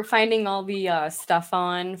were finding all the stuff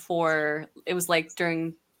on for? It was like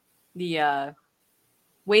during the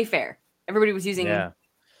Wayfair. Everybody was using that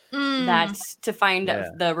to find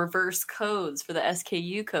the reverse codes for the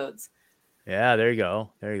SKU codes. Yeah, there you go.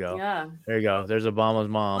 Yeah. There you go. There's Obama's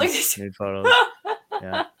mom nude photos.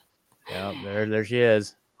 Yeah. There she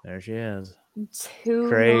is. Too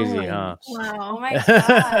crazy, long. huh? Wow. Oh my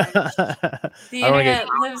god. The internet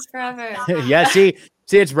lives forever. Yeah, see,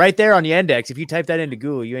 it's right there on the index. If you type that into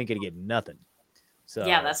Google, you ain't gonna get nothing. So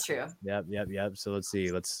yeah, that's true. Yep. So let's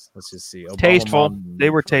see. Let's just see. Obama tasteful. They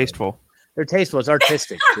were tasteful. They're tasteful. It's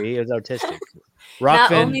artistic. See, it's artistic.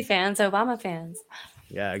 Not only fans, Obama fans.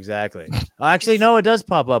 Yeah, exactly. Actually, no, it does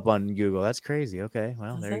pop up on Google. That's crazy. Okay,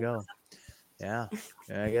 well, there you go. Yeah,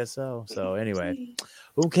 I guess so. So anyway,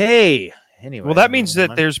 okay. Anyway, well, that means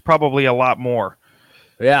that there's probably a lot more.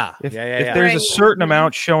 Yeah. If Yeah. there's a certain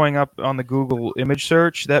amount showing up on the Google image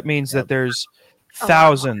search, that means that there's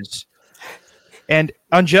thousands. And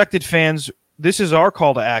Unjected fans, this is our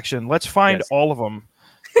call to action. Let's find all of them.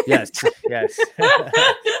 Yes.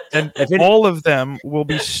 And all of them will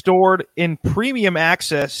be stored in premium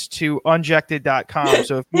access to unjected.com.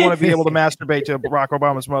 So if you want to be able to masturbate to Barack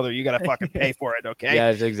Obama's mother, you got to fucking pay for it, okay?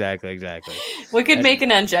 Yes, exactly. We could make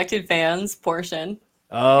an Unjected fans portion.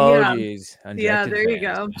 Oh, Yeah. geez. Yeah, Unjected there you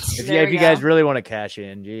fans. go. If you guys really want to cash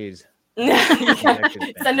in, geez.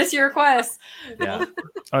 Send us your requests. Yeah.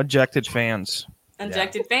 Unjected fans.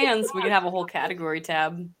 Unjected fans. We could have a whole category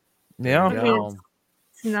tab. Yeah.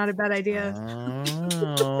 It's not a bad idea.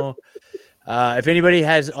 Oh. If anybody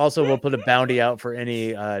has, also we'll put a bounty out for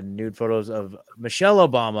any nude photos of Michelle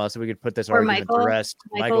Obama, so we could put this Or argument to Michael. rest.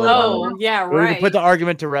 Michael Obama. Obama. Yeah, We right. can put the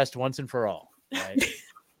argument to rest once and for all. Right?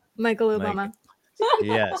 Michael Obama.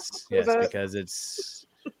 Yes, What about- because it's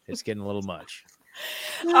getting a little much.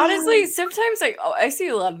 Honestly, sometimes I see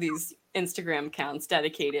a lot of these Instagram accounts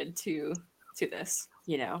dedicated to this.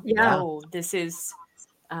 Yeah. Oh, this is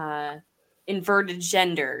inverted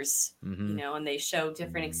genders. Mhm. And they show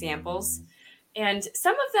different examples, and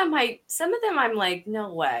some of them I'm like,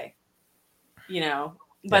 no way.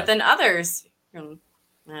 But then others, I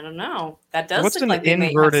don't know. That does What's look an like they may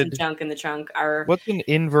have some inverted- junk in the trunk. Or What's an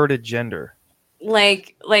inverted gender?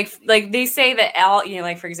 like they say that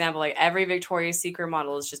like for example, like every Victoria's Secret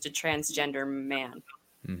model is just a transgender man,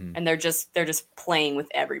 and they're just playing with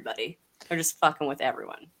everybody. They're just fucking with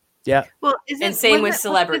everyone. Yeah. Well, and same with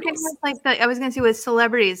celebrities. Like that, I was gonna say with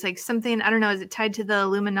celebrities, like something, I don't know, is it tied to the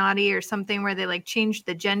Illuminati or something where they like changed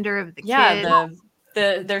the gender of the kid?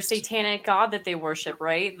 Their satanic god that they worship,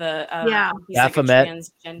 right? He's Baphomet,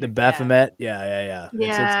 transgender- the Baphomet, yeah.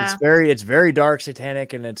 Yeah. It's very dark,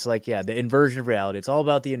 satanic, and it's like the inversion of reality. It's all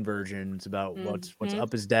about the inversion. It's about what's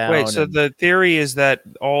up is down. Wait, so the theory is that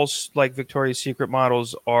all like Victoria's Secret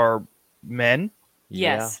models are men?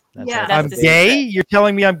 Yes. Yeah. I'm gay? You're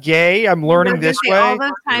telling me I'm gay? I'm learning this way? All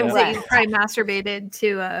those times that you probably masturbated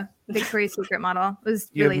to a Victoria's Secret model was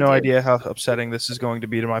You really have no deep. idea how upsetting this is going to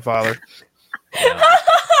be to my father.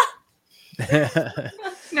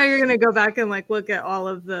 No, you're gonna go back and like look at all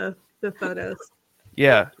of the photos.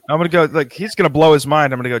 Yeah, I'm gonna go like he's gonna blow his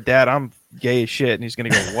mind. I'm gonna go, Dad, I'm gay as shit, and he's gonna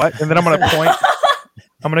go, what? And then I'm gonna point.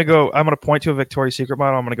 I'm gonna point to a Victoria's Secret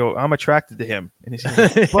model. I'm gonna go, I'm attracted to him, and he's gonna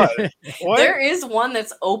go, what? There is one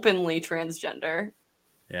that's openly transgender.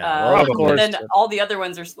 Yeah, but then all the other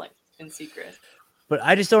ones are like in secret. But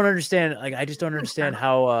I just don't understand. Like, I just don't understand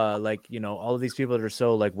how, all of these people that are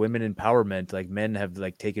so like women empowerment, like men have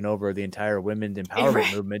like taken over the entire women's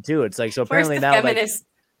empowerment movement too. It's like, so apparently now, feminist?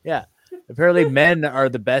 apparently men are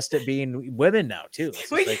the best at being women now too. It's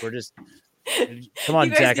just like we're just. Come on,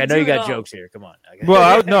 You guys Zach. I can know do you it got all. jokes here. Come on.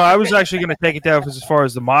 Well, I was actually going to take it down as far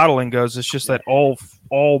as the modeling goes. It's just that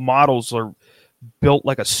all models are built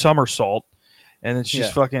like a somersault, and it's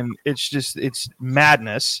just fucking. It's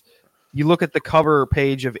madness. You look at the cover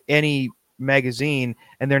page of any magazine,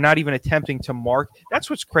 and they're not even attempting to mark. That's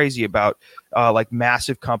what's crazy about like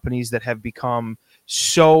massive companies that have become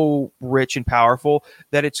so rich and powerful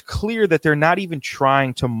that it's clear that they're not even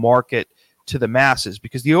trying to market to the masses,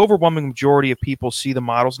 because the overwhelming majority of people see the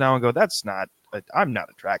models now and go, I'm not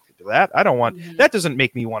attracted to that. I don't want that. Doesn't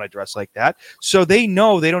make me want to dress like that. So they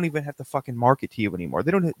know they don't even have to fucking market to you anymore.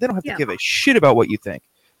 They don't have to give a shit about what you think.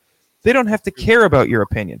 They don't have to care about your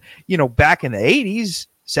opinion. Back in the 80s,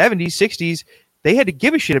 70s, 60s, they had to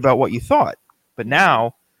give a shit about what you thought. But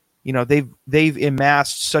now, they've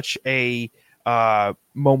amassed such a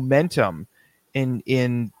momentum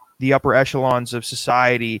in the upper echelons of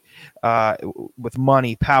society with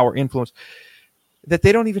money, power, influence, that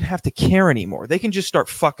they don't even have to care anymore. They can just start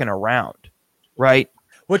fucking around, right?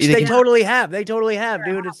 Which they totally have. They totally have,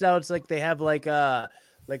 dude. It's like they have like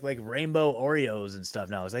rainbow Oreos and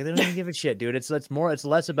stuff now. It's like they don't even give a shit, dude. It's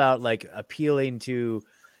less about like appealing to,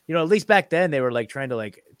 at least back then they were like trying to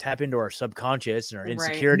like tap into our subconscious and our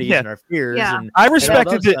insecurities and our fears. Yeah. And I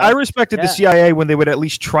respected the CIA when they would at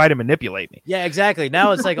least try to manipulate me. Yeah, exactly.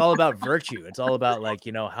 Now it's like all about virtue. It's all about like,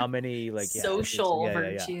 how many like social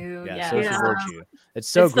virtue. Yeah, social virtue.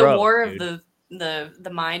 It's It's gross, the war dude. of the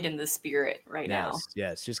mind and the spirit right now.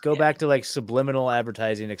 Yes. Just go back to like subliminal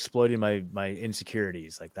advertising, exploiting my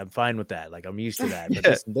insecurities. Like I'm fine with that. Like I'm used to that.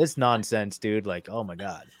 But this nonsense, dude, like, oh my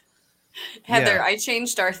God. Heather, I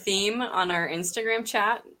changed our theme on our Instagram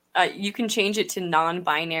chat. You can change it to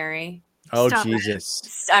non-binary. Oh,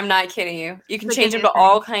 Jesus. I'm not kidding you. You can change them to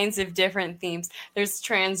all kinds of different themes. There's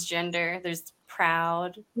transgender. There's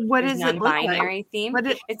proud. What there's does it look like? non-binary theme.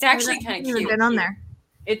 It's It's actually kind of cute. Been on there.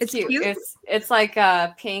 It's cute. It's like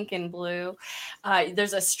pink and blue.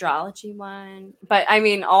 There's astrology one, but I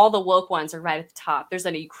mean, all the woke ones are right at the top. There's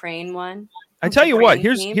a Ukraine one. I tell you what,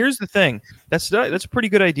 Ukraine here's theme. the thing. That's a pretty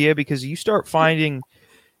good idea because you start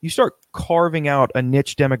carving out a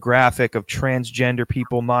niche demographic of transgender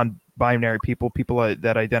people, non-binary people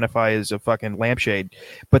that identify as a fucking lampshade,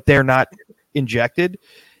 but they're not injected.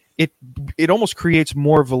 It almost creates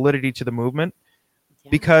more validity to the movement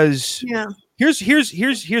because here's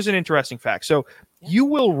an interesting fact. So you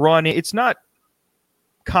will run. It's not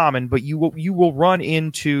common, but you will run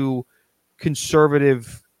into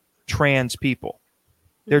conservative trans people.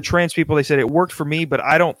 They're trans people. They said it worked for me, but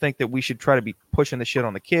I don't think that we should try to be pushing the shit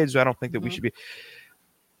on the kids. I don't think that we should be.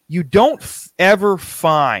 You don't ever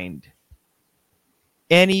find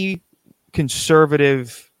any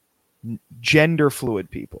conservative gender fluid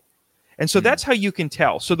people. And so that's how you can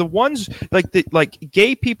tell. So the ones like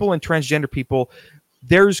gay people and transgender people,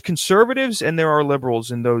 there's conservatives and there are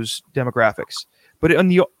liberals in those demographics. But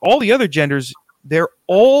on all the other genders, they're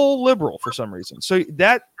all liberal for some reason. So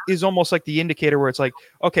that is almost like the indicator where it's like,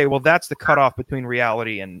 okay, well, that's the cutoff between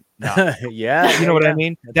reality and not. Yeah. You know what I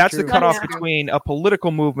mean? That's the true. cutoff That is between a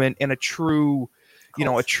political movement and a true,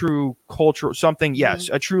 a true cultural something. Yes.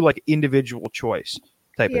 A true like individual choice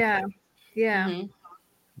type of thing. Yeah.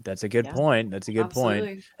 That's a good point. That's a good Absolutely.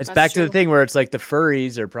 point. It's That's back to true. the thing where it's like the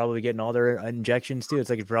furries are probably getting all their injections too. It's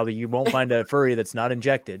like you won't find a furry that's not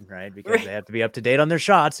injected, right? Because they have to be up to date on their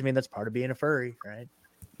shots. I mean, that's part of being a furry, right?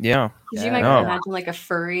 Yeah. Could you imagine like a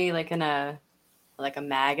furry like in a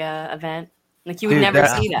MAGA event? Like you would never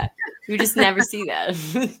see that. You just never see that.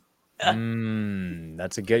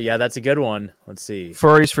 That's a good. Yeah, that's a good one. Let's see.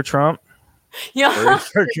 Furries for Trump. Yeah.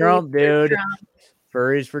 Furries for Trump, dude.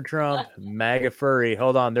 Furries for Trump. MAGA furry.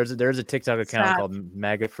 Hold on. There's a TikTok account called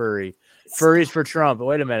MAGA furry. Furries for Trump.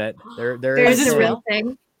 Wait a minute. There's a real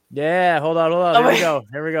thing. Yeah. Hold on.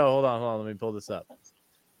 Here we go. Hold on. Hold on. Let me pull this up.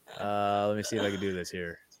 Let me see if I can do this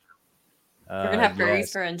here. We're gonna have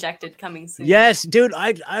furries for Unjected coming soon. Yes, dude.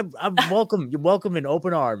 I'm welcome. You're welcome in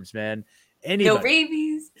open arms, man. Anybody. No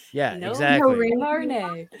rabies. Yeah, no, exactly. No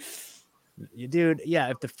mRNA. Dude, yeah.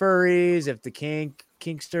 If the furries, if the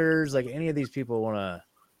kinksters, like any of these people want to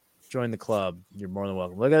join the club, you're more than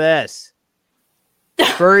welcome. Look at this.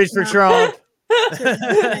 Furries for Trump.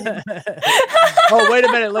 Oh, wait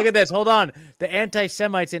a minute. Look at this. Hold on. The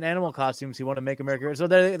anti-Semites in animal costumes who want to make America. So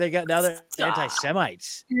they got now they're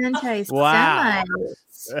anti-Semites. Anti-Semites. Wow.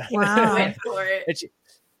 Wow. Wait for it.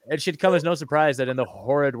 It should come as no surprise that in the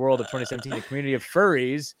horrid world of 2017, the community of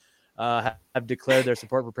furries have declared their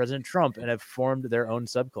support for President Trump and have formed their own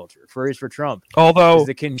subculture. Furries for Trump. Although is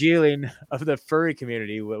the congealing of the furry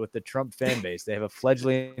community with the Trump fan base. They have a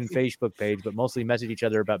fledgling Facebook page, but mostly message each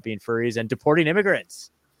other about being furries and deporting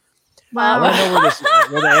immigrants. Wow. I want to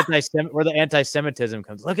know where the anti-Semitism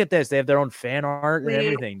comes. Look at this. They have their own fan art and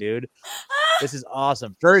everything, dude. This is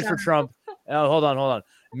awesome. Furries for Trump. Oh, hold on.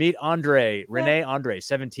 Meet Renee Andre,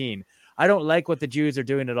 17. I don't like what the Jews are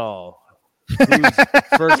doing at all.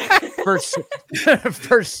 Her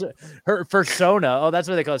persona. Oh, that's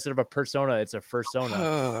what they call it. Instead of a persona, it's a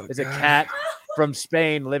fursona. It's a cat from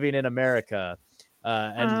Spain living in America.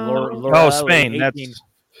 And Laura, Spain. 18,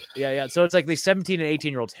 yeah. So it's like these 17 and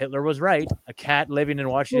 18-year-olds. Hitler was right. A cat living in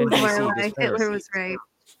Washington, D.C. Hitler was right.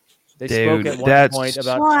 They spoke at one point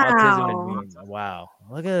about autism and wow.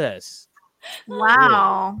 Look at this.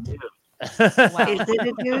 Wow. Wow. Is it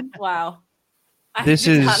a dude? Wow. I This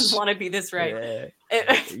did is- not want to be this right.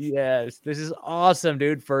 Yes, this is awesome,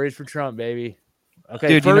 dude. Furries for Trump, baby. Okay,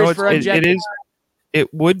 dude, you furries know for it Unjected. is.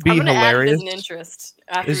 It would be I'm gonna hilarious. add it as an interest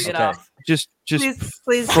after we get Okay. off. Just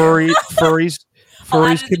Please do. furries I'll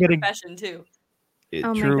add it as a committing. profession too.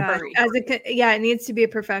 Oh True. my god! It needs to be a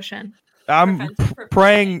profession. I'm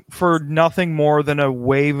praying for nothing more than a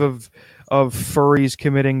wave of furries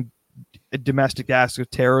committing domestic acts of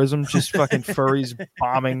terrorism. Just fucking furries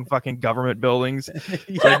bombing fucking government buildings.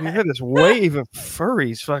 It's like, we've had this wave of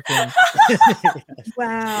furries. Fucking.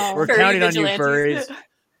 Wow. We're Furry counting on you, vigilantes. furries.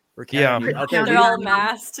 We're counting on you. Okay, They're all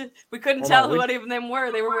masked. We couldn't Hold tell on, who any of them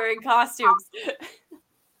were. They were wearing costumes.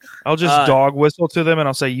 I'll just dog whistle to them and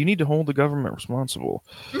I'll say, "You need to hold the government responsible."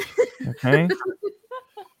 Okay.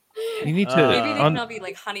 You need to. Maybe they can all be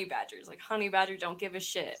like honey badgers. Like honey badger don't give a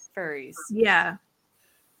shit. Furries. Yeah.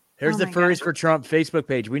 Here's Oh the my Furries God. for Trump Facebook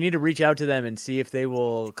page. We need to reach out to them and see if they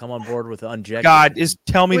will come on board with Unjected. God,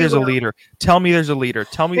 tell me We there's a will. leader. Tell me there's a leader.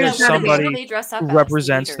 Tell me There's there's gotta be. somebody What do they dress up who as, the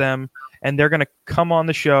represents leader? them, and they're gonna come on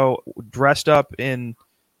the show dressed up in.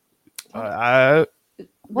 What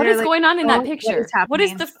They're is like, going on in that what picture? is What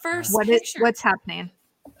is happening? the first What is picture? what's happening?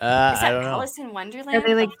 Is that I don't know. Alice in Wonderland? Are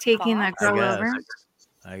they like The taking that box? girl I over? guess.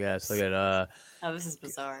 I guess. Look at Oh, this is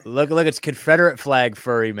bizarre. Look, it's Confederate flag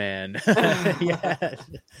furry man. Yeah.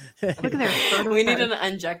 Look at their We need an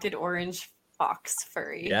unjected orange fox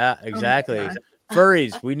furry. Yeah, exactly.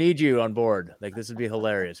 Furries, we need you on board. Like, this would be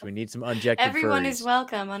hilarious. We need some unjected Everyone furries. is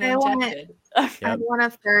welcome on I want, Unjected. I want a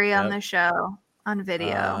furry on Yep. the show on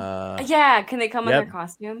video. Yeah, can they come in Yep. their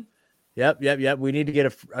costume? Yep. We need to get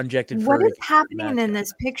a unjected What furry. is happening in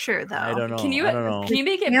this picture, though? I don't know. Can you I don't know. can you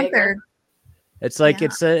make it Panther. bigger? It's like Yeah.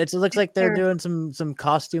 it looks like they're doing some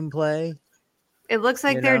costume play. It looks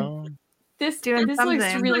like you they're know? This doing looks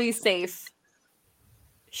something. really safe.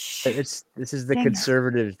 This is the Dang.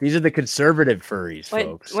 conservative. These are the conservative furries,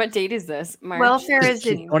 folks. What date is this? March Welfare is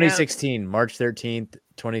a 2016, March 13th,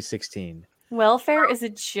 2016. Welfare is a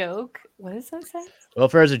joke. What does that say?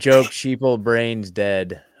 Welfare is a joke. Sheeple brains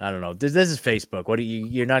dead. I don't know. This is Facebook. What do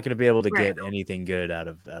you're not going to be able to Right. get anything good out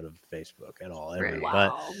of Facebook at all. Ever. Right.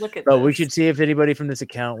 Wow, look at but this. we should see if anybody from this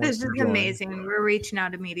account wants This to is join. amazing. We're reaching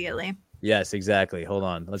out immediately. Yes, exactly. Hold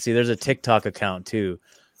on. Let's see. There's a TikTok account too.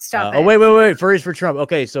 Stop Oh it. wait. Furries for Trump.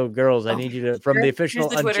 Okay, so girls, I need you to from the official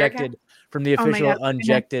Here's the Twitter Unjected account? from the Oh my official God.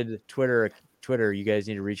 Unjected Twitter. You guys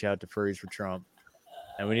need to reach out to Furries for Trump,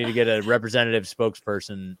 and we need to get a representative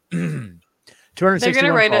spokesperson. 261 They're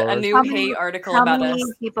gonna write a followers. new hate article How about many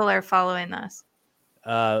us. people are following this?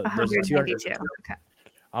 There's 192. 200. Okay.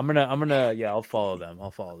 I'm gonna yeah, I'll follow them.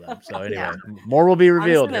 So anyway, Yeah. more will be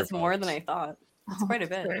revealed. Honestly, that's here, more folks. than I thought. That's quite a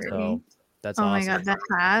bit. So that's Oh awesome. my God, that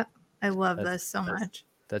hat. I love That's- this so much.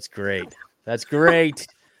 That's great. That's great.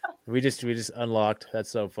 we just unlocked. That's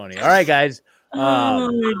so funny. All right, guys. Oh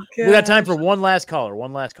my We got time gosh. for one last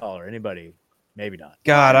caller. Anybody? Maybe not.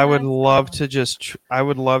 God, I would love to just. I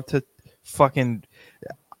would love to fucking.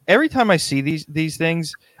 Every time I see these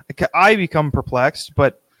things, I become perplexed.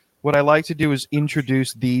 But what I like to do is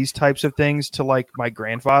introduce these types of things to like my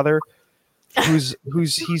grandfather, who's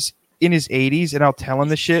he's in his 80s, and I'll tell him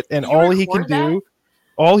the shit, and all he can do.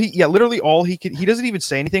 Literally all he doesn't even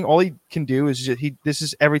say anything. All he can do is this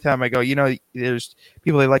is every time I go, there's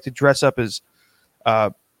people they like to dress up as,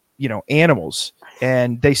 animals,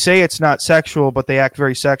 and they say it's not sexual, but they act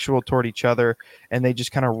very sexual toward each other, and they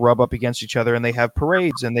just kind of rub up against each other, and they have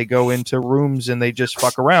parades, and they go into rooms, and they just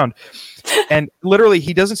fuck around. And literally,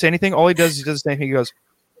 he doesn't say anything. All he does is he doesn't say anything. He goes,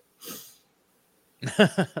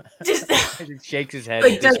 He shakes his head.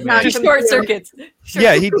 Like, does not Just short circuits.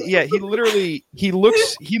 yeah, he literally he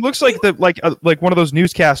looks like like one of those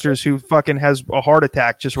newscasters who fucking has a heart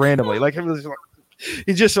attack just randomly. Like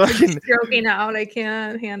he's just fucking Stroking out. I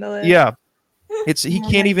can't handle it. yeah. He Oh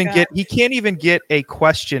can't my even God. get a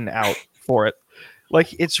question out for it.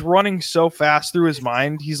 Like it's running so fast through his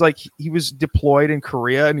mind. He's like he was deployed in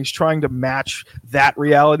Korea, and he's trying to match that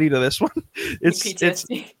reality to this one. It's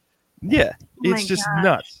PTSD. yeah, Oh my it's just gosh.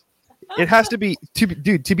 nuts. It has to be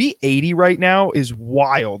to be 80 right now is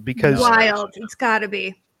wild because Wild. It's got to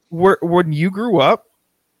be. when you grew up,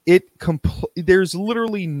 there's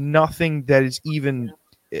literally nothing that is even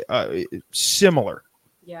similar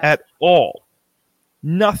at all.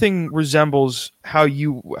 Nothing resembles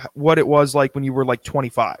what it was like when you were like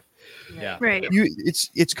 25. Yeah. Right.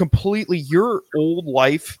 It's completely your old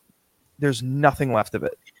life. There's nothing left of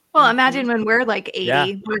it. Well, imagine when we're like 80, Yeah.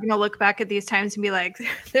 we're going to look back at these times and be like,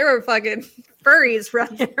 there were fucking furries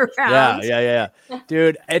running around. Yeah.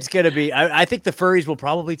 Dude, it's gonna be. I think the furries will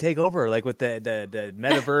probably take over, like with the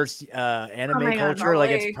metaverse anime Oh my God, culture. Like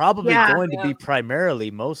Molly. it's probably Yeah. going to be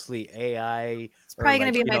primarily mostly AI. It's probably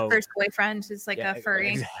going to be my first boyfriend who's like a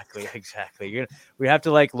furry. Exactly. We have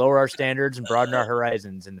to like lower our standards and broaden our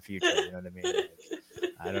horizons in the future. You know what I mean?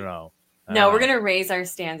 Like, I don't know. No, we're gonna raise our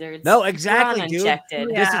standards. No, exactly, We're on dude. Unjected.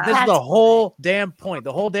 This is the whole damn point.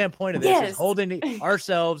 The whole damn point of this Yes. is holding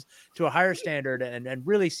ourselves to a higher standard and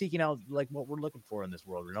really seeking out like what we're looking for in this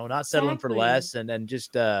world. Not settling for Exactly. less and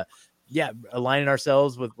just aligning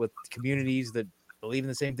ourselves with communities that believe in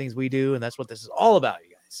the same things we do, and that's what this is all about,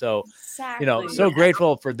 you guys. So Exactly. so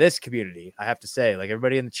grateful for this community. I have to say, like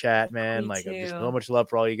everybody in the chat, man, Me like just too. so much love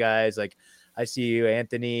for all you guys. Like I see you,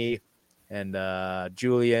 Anthony. And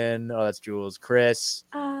Julian, that's Jules, Chris,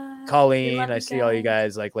 we Colleen. love I you see all you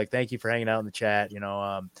guys. guys. Like thank you for hanging out in the chat.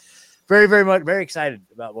 Very, very much, very excited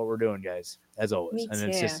about what we're doing, guys, as always. Me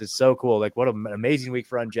And too. it's so cool. Like what an amazing week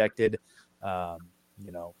for Unjected.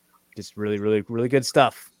 Just really, really, really good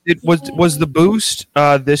stuff. It was the boost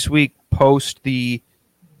this week post the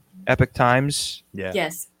Epic Times. Yeah.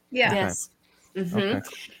 Yes. Yeah. Yes. Mhm. Okay.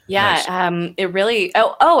 Yeah. Nice. It really.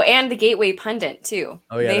 Oh, and the Gateway Pundit too.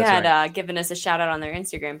 Oh, yeah, they that's had right. given us a shout out on their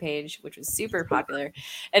Instagram page, which was super popular.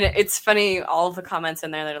 And it's funny, all of the comments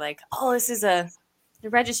in there. They're like, "Oh, this is the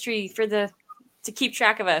registry to keep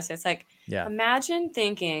track of us." It's like, Yeah. Imagine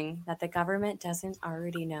thinking that the government doesn't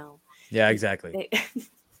already know. Yeah, exactly.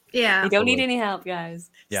 Yeah. They don't need Totally. any help, guys.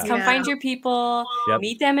 Just Yeah. come find your people, Yep.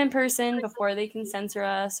 meet them in person before they can censor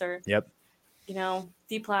us or, Yep.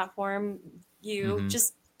 deplatform you. Mhm.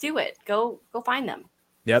 Just do it. Go find them.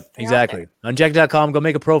 Yep, They're out exactly. Unjected.com. Go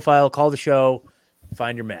make a profile. Call the show.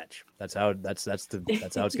 Find your match. That's how that's how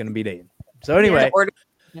it's going to be dated. So anyway,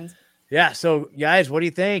 yeah. So guys, what do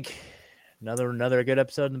you think? Another good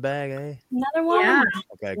episode in the bag, eh? Another one. Yeah.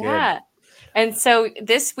 Okay, good. Yeah. And so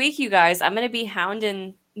this week, you guys, I'm going to be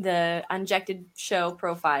hounding the Unjected show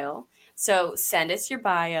profile. So send us your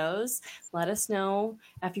bios. Let us know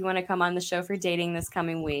if you want to come on the show for dating this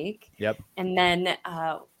coming week. Yep. And then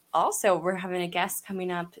also, we're having a guest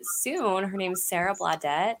coming up soon. Her name's Sarah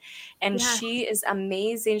Bladette, and Yes. she is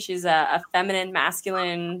amazing. She's a feminine,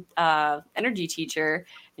 masculine energy teacher,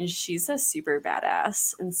 and she's a super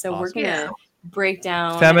badass. And so we're Awesome. going to break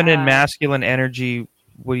down Feminine, masculine energy.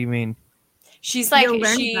 What do you mean? She's like You'll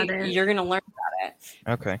learn about it. you're gonna learn about it.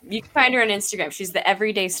 Okay. You can find her on Instagram. She's the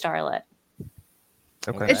everyday starlet.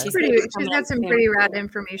 Okay. It's pretty. She's got some pretty rad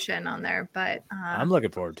information on there, but I'm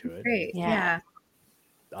looking forward to it. great. Yeah. Yeah.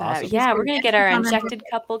 Awesome. Yeah, we're gonna get our Comment. Unjected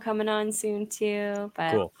couple coming on soon too.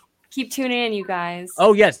 But Cool. keep tuning in, you guys.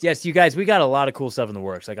 Oh yes, you guys, we got a lot of cool stuff in the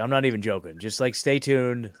works. Like, I'm not even joking. Just like stay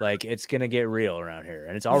tuned. Like, it's gonna get real around here,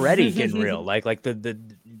 and it's already getting real. Like the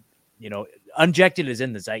Unjected is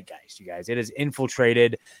in the zeitgeist, you guys. It is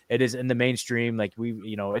infiltrated. It is in the mainstream. Like,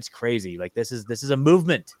 it's crazy. Like, this is a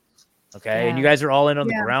movement. Okay. And you guys are all in on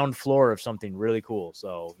the ground floor of something really cool.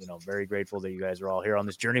 So, very grateful that you guys are all here on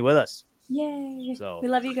this journey with us. Yay. So We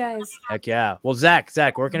love you guys. heck yeah. Well, Zach,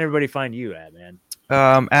 where can everybody find you at, man?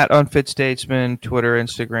 At Unfit Statesman, Twitter,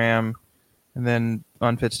 Instagram, and then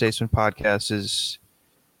Unfit Statesman podcast is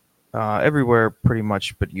everywhere pretty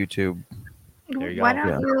much, but YouTube. There you Why go.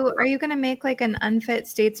 don't you? Are you going to make like an Unfit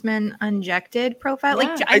Statesman Unjected profile? Yeah.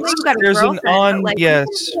 Like I know you got a There's an girlfriend, but like yes.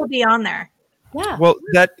 will be on there. Yeah. Well,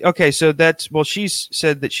 she's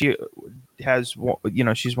said that she has,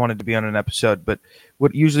 she's wanted to be on an episode, but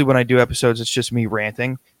usually when I do episodes, it's just me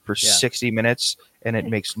ranting for 60 minutes, and it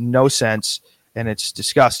makes no sense, and it's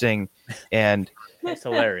disgusting, and it's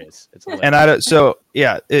hilarious. and I don't. So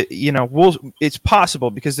yeah, it's possible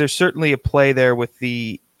because there's certainly a play there with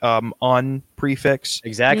the on prefix.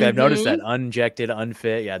 Exactly. I've noticed that. Unjected,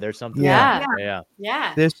 unfit. Yeah, there's something. Yeah.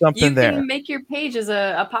 Yeah. There's something you there. can make your page as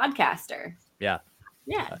a podcaster. Yeah.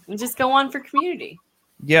 Yeah. And just go on for community.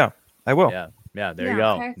 Yeah, I will. Yeah. There you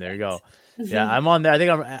go. perfect. There you go. Yeah, I'm on there. I think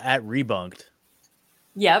I'm at Rebunked.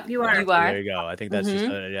 Yep, you are. There you go. I think that's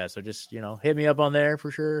just So just hit me up on there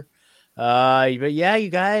for sure. But yeah, you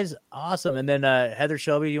guys, awesome. And then Heather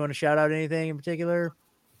Shelby, you want to shout out anything in particular?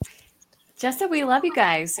 Just that we love you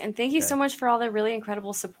guys, and thank you so much for all the really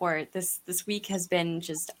incredible support. This week has been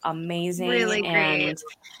just amazing, Really great.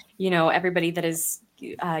 And everybody that has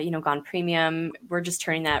gone premium, we're just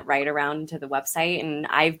turning that right around to the website, and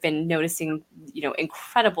I've been noticing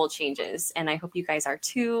incredible changes, and I hope you guys are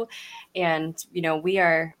too. And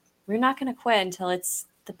we're not going to quit until it's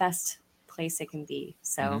the best place it can be.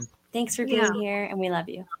 So thanks for being here, and we love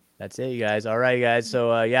you. That's it, you guys. All right, guys.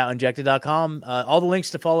 So, Unjected.com. All the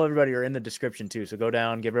links to follow everybody are in the description, too. So go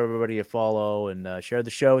down, give everybody a follow, and share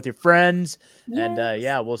the show with your friends. Yes.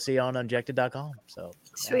 And, we'll see you on Unjected.com. So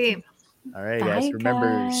Sweet. All right, Bye, guys. Remember,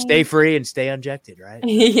 guys. stay free and stay unjected, right?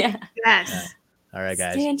 Yeah. Yes. All right,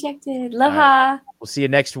 guys. Stay Unjected. Aloha. Right. We'll see you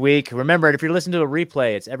next week. Remember, if you're listening to a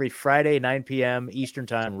replay, it's every Friday, 9 p.m. Eastern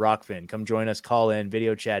Time, Rockfin. Come join us, call in,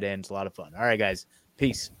 video chat in. It's a lot of fun. All right, guys.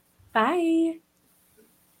 Peace. Bye.